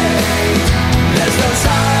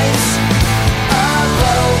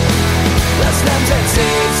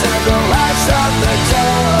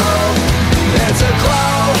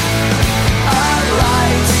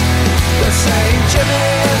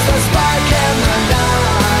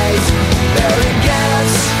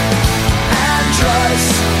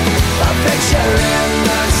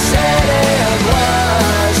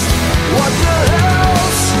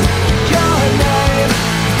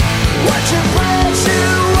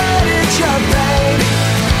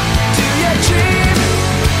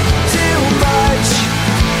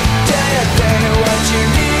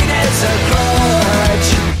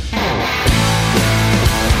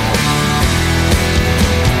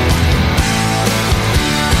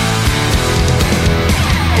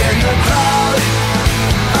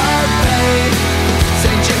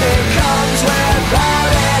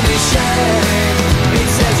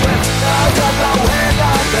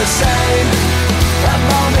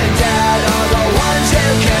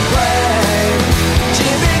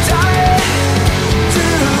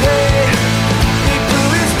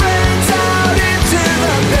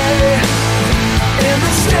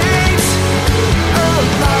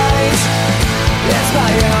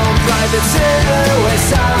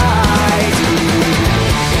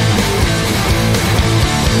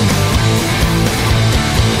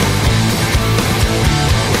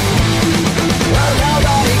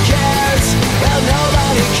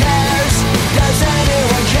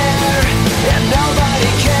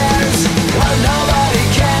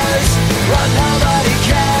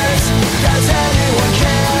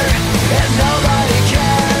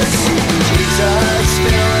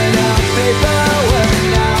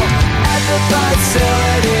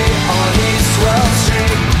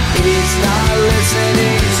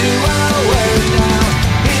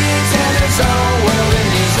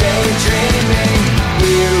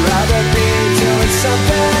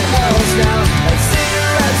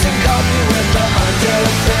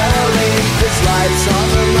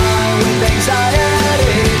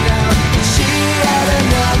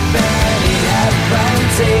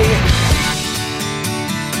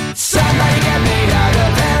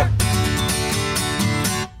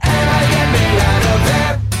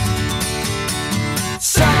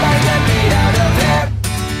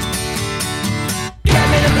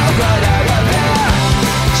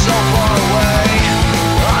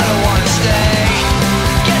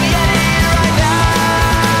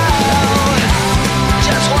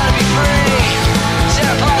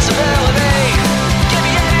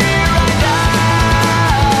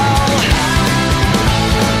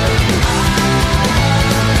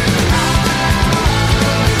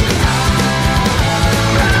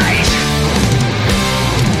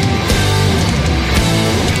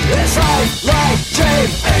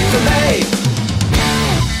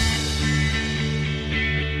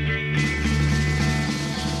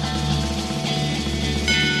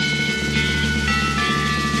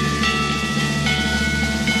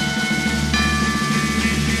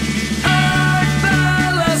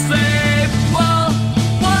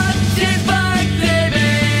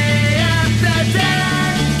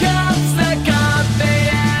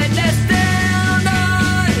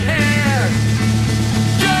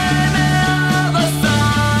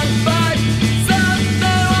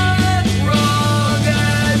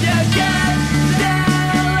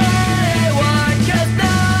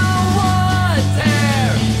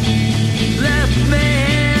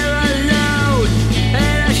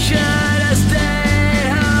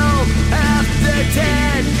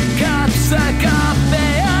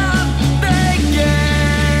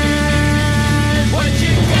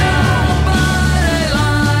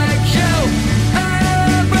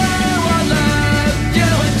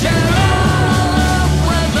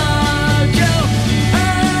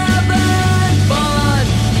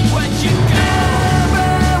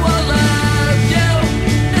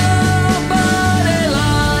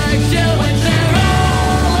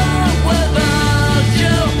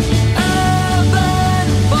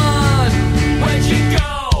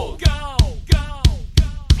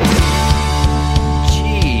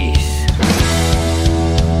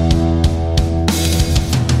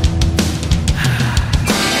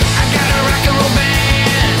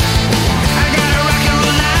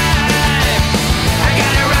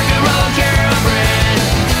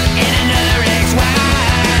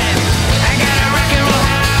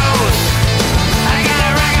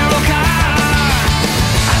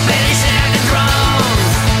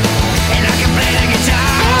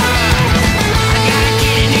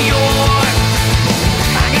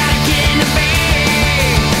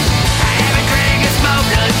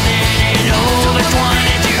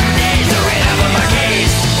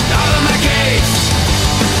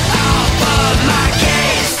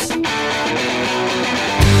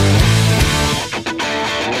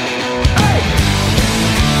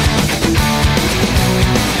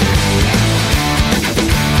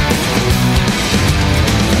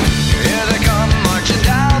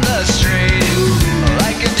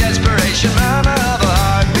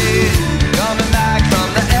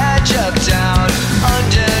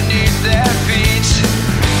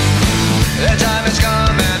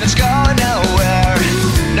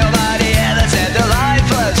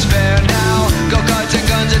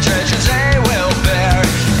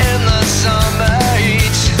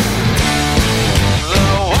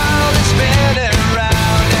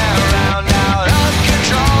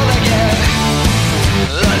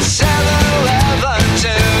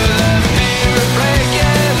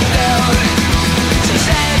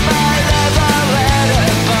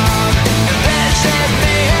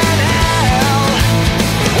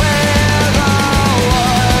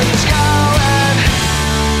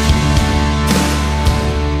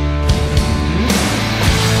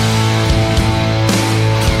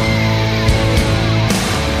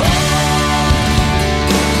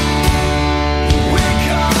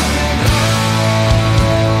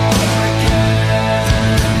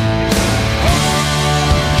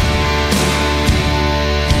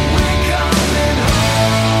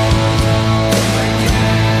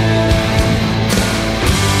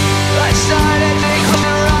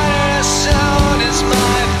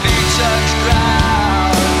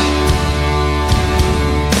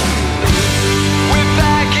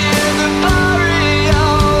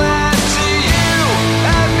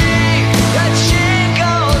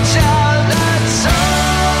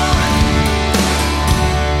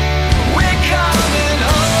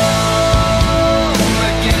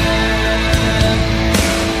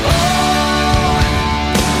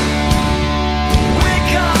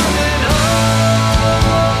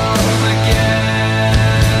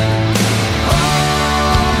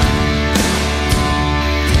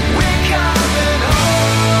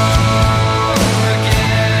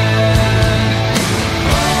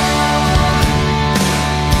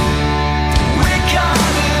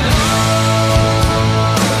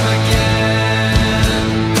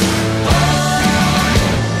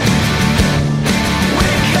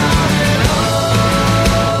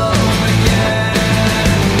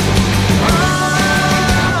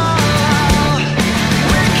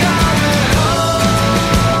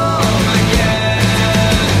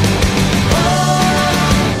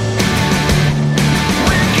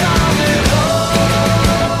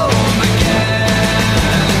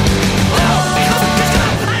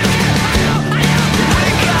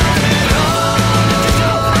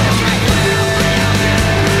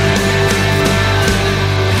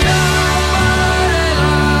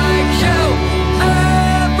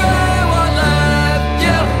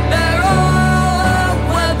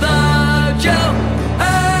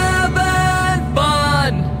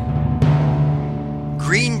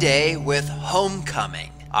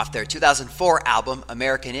 Homecoming off their 2004 album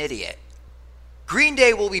American Idiot. Green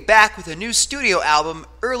Day will be back with a new studio album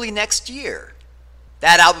early next year.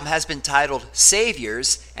 That album has been titled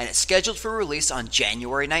Saviors, and it's scheduled for release on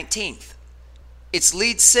January 19th. Its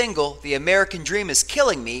lead single, The American Dream Is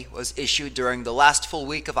Killing Me, was issued during the last full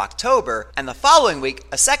week of October, and the following week,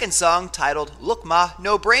 a second song titled Look Ma,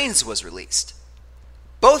 No Brains was released.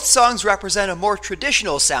 Both songs represent a more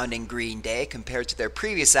traditional sounding Green Day compared to their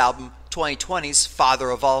previous album, 2020's Father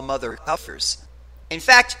of All Mother Covers. In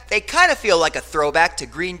fact, they kind of feel like a throwback to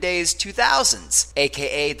Green Day's 2000s,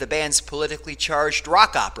 aka the band's politically charged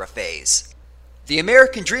rock opera phase. The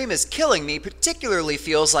American Dream Is Killing Me particularly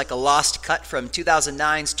feels like a lost cut from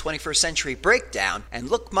 2009's 21st Century Breakdown, and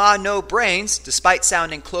Look Ma, No Brains, despite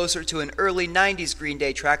sounding closer to an early 90s Green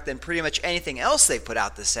Day track than pretty much anything else they've put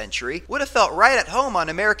out this century, would have felt right at home on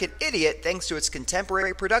American Idiot thanks to its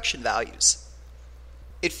contemporary production values.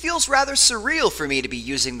 It feels rather surreal for me to be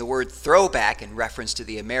using the word throwback in reference to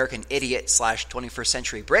the American Idiot / 21st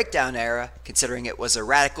Century Breakdown era, considering it was a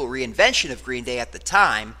radical reinvention of Green Day at the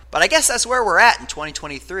time, but I guess that's where we're at in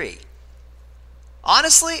 2023.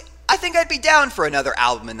 Honestly, I think I'd be down for another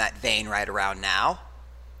album in that vein right around now.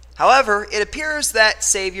 However, it appears that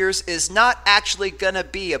Saviors is not actually gonna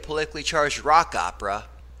be a politically charged rock opera,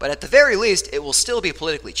 but at the very least, it will still be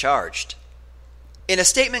politically charged. In a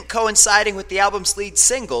statement coinciding with the album's lead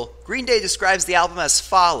single, Green Day describes the album as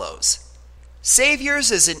follows.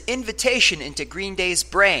 Saviors is an invitation into Green Day's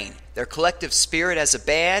brain, their collective spirit as a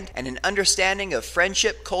band, and an understanding of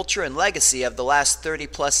friendship, culture, and legacy of the last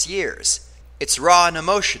 30-plus years. It's raw and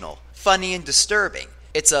emotional, funny and disturbing.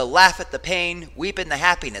 It's a laugh at the pain, weep in the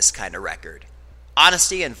happiness kind of record.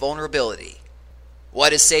 Honesty and vulnerability.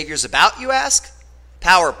 What is Saviors about, you ask?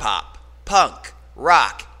 Power pop, punk,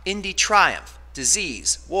 rock, indie triumph,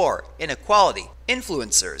 disease, war, inequality,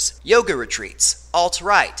 influencers, yoga retreats,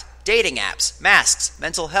 alt-right, dating apps, masks,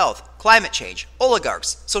 mental health, climate change,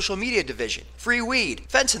 oligarchs, social media division, free weed,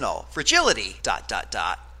 fentanyl, fragility, ...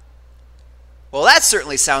 Well, that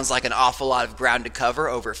certainly sounds like an awful lot of ground to cover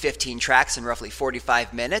over 15 tracks in roughly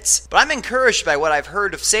 45 minutes, but I'm encouraged by what I've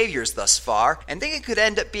heard of Saviors thus far, and think it could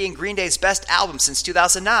end up being Green Day's best album since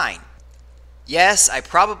 2009. Yes, I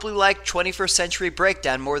probably liked 21st Century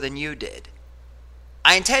Breakdown more than you did.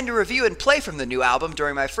 I intend to review and play from the new album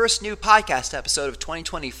during my first new podcast episode of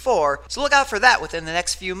 2024, so look out for that within the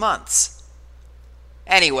next few months.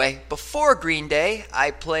 Anyway, before Green Day, I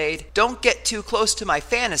played Don't Get Too Close to My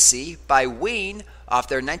Fantasy by Ween off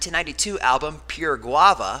their 1992 album Pure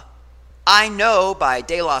Guava, I Know by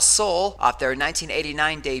De La Soul off their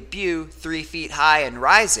 1989 debut 3 Feet High and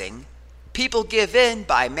Rising, People Give In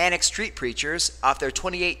by Manic Street Preachers off their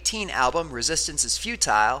 2018 album Resistance is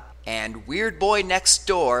Futile, and Weird Boy Next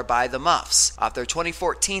Door by The Muffs off their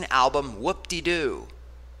 2014 album Whoop-De-Doo.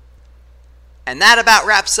 And that about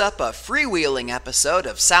wraps up a freewheeling episode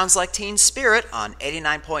of Sounds Like Teen Spirit on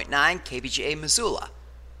 89.9 KBGA Missoula.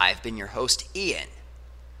 I've been your host, Ian.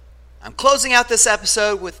 I'm closing out this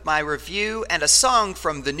episode with my review and a song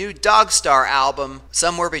from the new Dogstar album,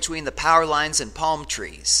 Somewhere Between the Power Lines and Palm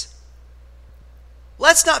Trees.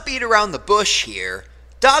 Let's not beat around the bush here.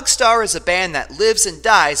 Dogstar is a band that lives and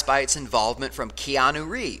dies by its involvement from Keanu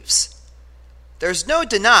Reeves. There's no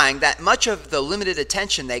denying that much of the limited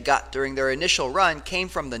attention they got during their initial run came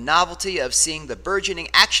from the novelty of seeing the burgeoning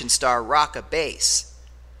action star rock a bass.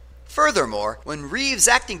 Furthermore, when Reeves'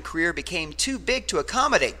 acting career became too big to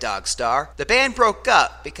accommodate Dogstar, the band broke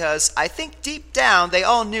up because I think deep down they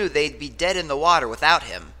all knew they'd be dead in the water without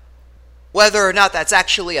him. Whether or not that's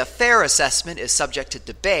actually a fair assessment is subject to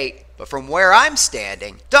debate, but from where I'm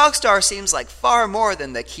standing, Dogstar seems like far more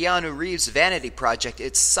than the Keanu Reeves vanity project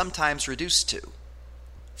it's sometimes reduced to.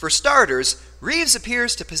 For starters, Reeves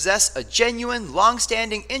appears to possess a genuine,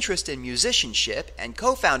 long-standing interest in musicianship and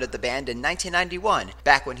co-founded the band in 1991,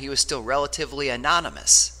 back when he was still relatively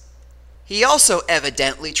anonymous. He also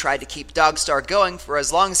evidently tried to keep Dogstar going for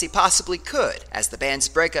as long as he possibly could, as the band's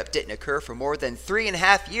breakup didn't occur for more than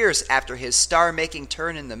 3.5 years after his star-making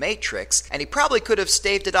turn in The Matrix, and he probably could have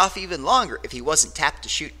staved it off even longer if he wasn't tapped to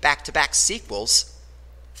shoot back-to-back sequels.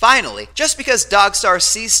 Finally, just because Dogstar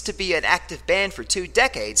ceased to be an active band for 2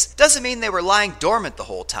 decades doesn't mean they were lying dormant the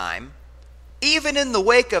whole time. Even in the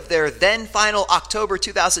wake of their then-final October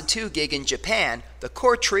 2002 gig in Japan, the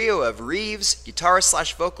core trio of Reeves,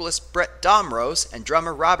 guitarist/vocalist Brett Domrose, and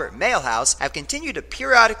drummer Robert Mailhouse have continued to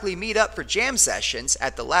periodically meet up for jam sessions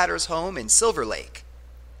at the latter's home in Silver Lake.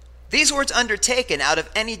 These weren't undertaken out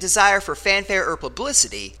of any desire for fanfare or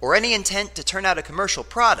publicity, or any intent to turn out a commercial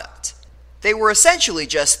product. They were essentially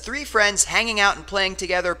just 3 friends hanging out and playing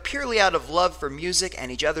together purely out of love for music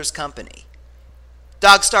and each other's company.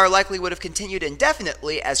 Dogstar likely would have continued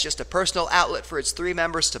indefinitely as just a personal outlet for its three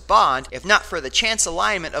members to bond, if not for the chance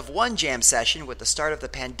alignment of one jam session with the start of the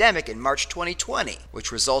pandemic in March 2020,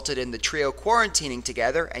 which resulted in the trio quarantining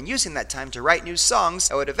together and using that time to write new songs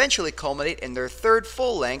that would eventually culminate in their third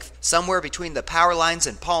full length, Somewhere Between the Power Lines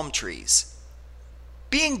and Palm Trees.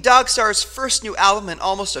 Being Dogstar's first new album in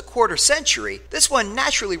almost a quarter century, this one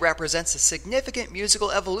naturally represents a significant musical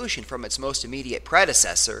evolution from its most immediate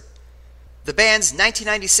predecessor. The band's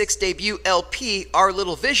 1996 debut LP, Our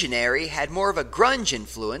Little Visionary, had more of a grunge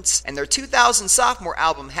influence, and their 2000 sophomore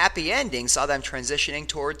album Happy Ending saw them transitioning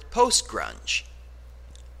toward post-grunge.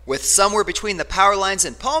 With Somewhere Between the Power Lines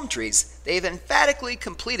and Palm Trees, they've emphatically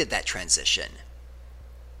completed that transition.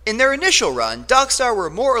 In their initial run, Dogstar were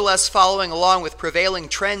more or less following along with prevailing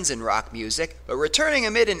trends in rock music, but returning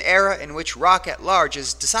amid an era in which rock at large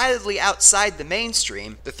is decidedly outside the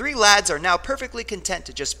mainstream, the three lads are now perfectly content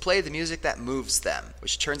to just play the music that moves them,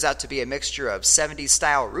 which turns out to be a mixture of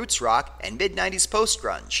 70s-style roots rock and mid-90s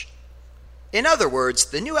post-grunge. In other words,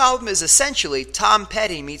 the new album is essentially Tom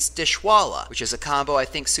Petty meets Dishwalla, which is a combo I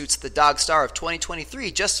think suits the Dogstar of 2023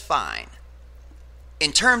 just fine.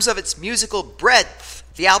 In terms of its musical breadth,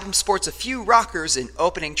 the album sports a few rockers in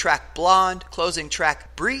opening track Blonde, closing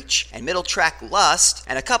track Breach, and middle track Lust,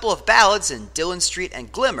 and a couple of ballads in Dillon Street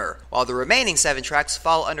and Glimmer, while the remaining 7 tracks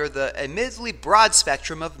fall under the admittedly broad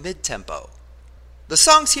spectrum of mid-tempo. The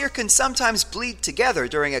songs here can sometimes bleed together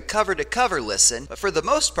during a cover-to-cover listen, but for the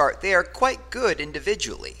most part they are quite good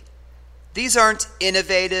individually. These aren't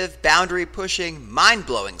innovative, boundary-pushing,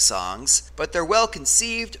 mind-blowing songs, but they're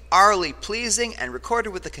well-conceived, aurally pleasing, and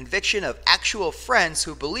recorded with the conviction of actual friends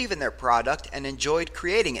who believe in their product and enjoyed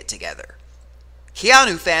creating it together.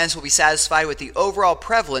 Keanu fans will be satisfied with the overall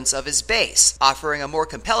prevalence of his bass, offering a more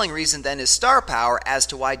compelling reason than his star power as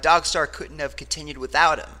to why Dogstar couldn't have continued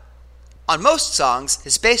without him. On most songs,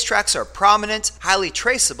 his bass tracks are prominent, highly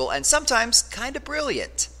traceable, and sometimes kinda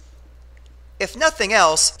brilliant. If nothing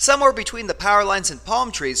else, Somewhere Between the Power Lines and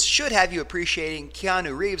Palm Trees should have you appreciating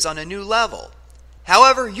Keanu Reeves on a new level.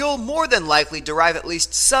 However, you'll more than likely derive at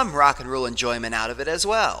least some rock and roll enjoyment out of it as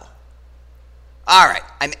well. Alright,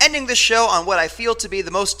 I'm ending the show on what I feel to be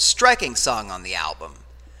the most striking song on the album.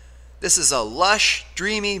 This is a lush,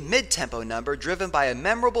 dreamy, mid-tempo number driven by a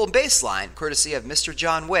memorable bass line courtesy of Mr.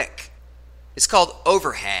 John Wick. It's called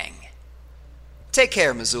Overhang. Take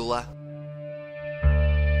care, Missoula.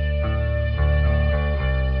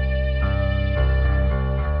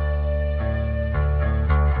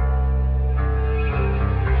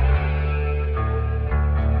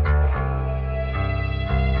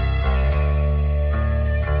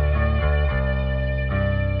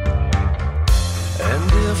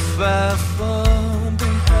 If I fall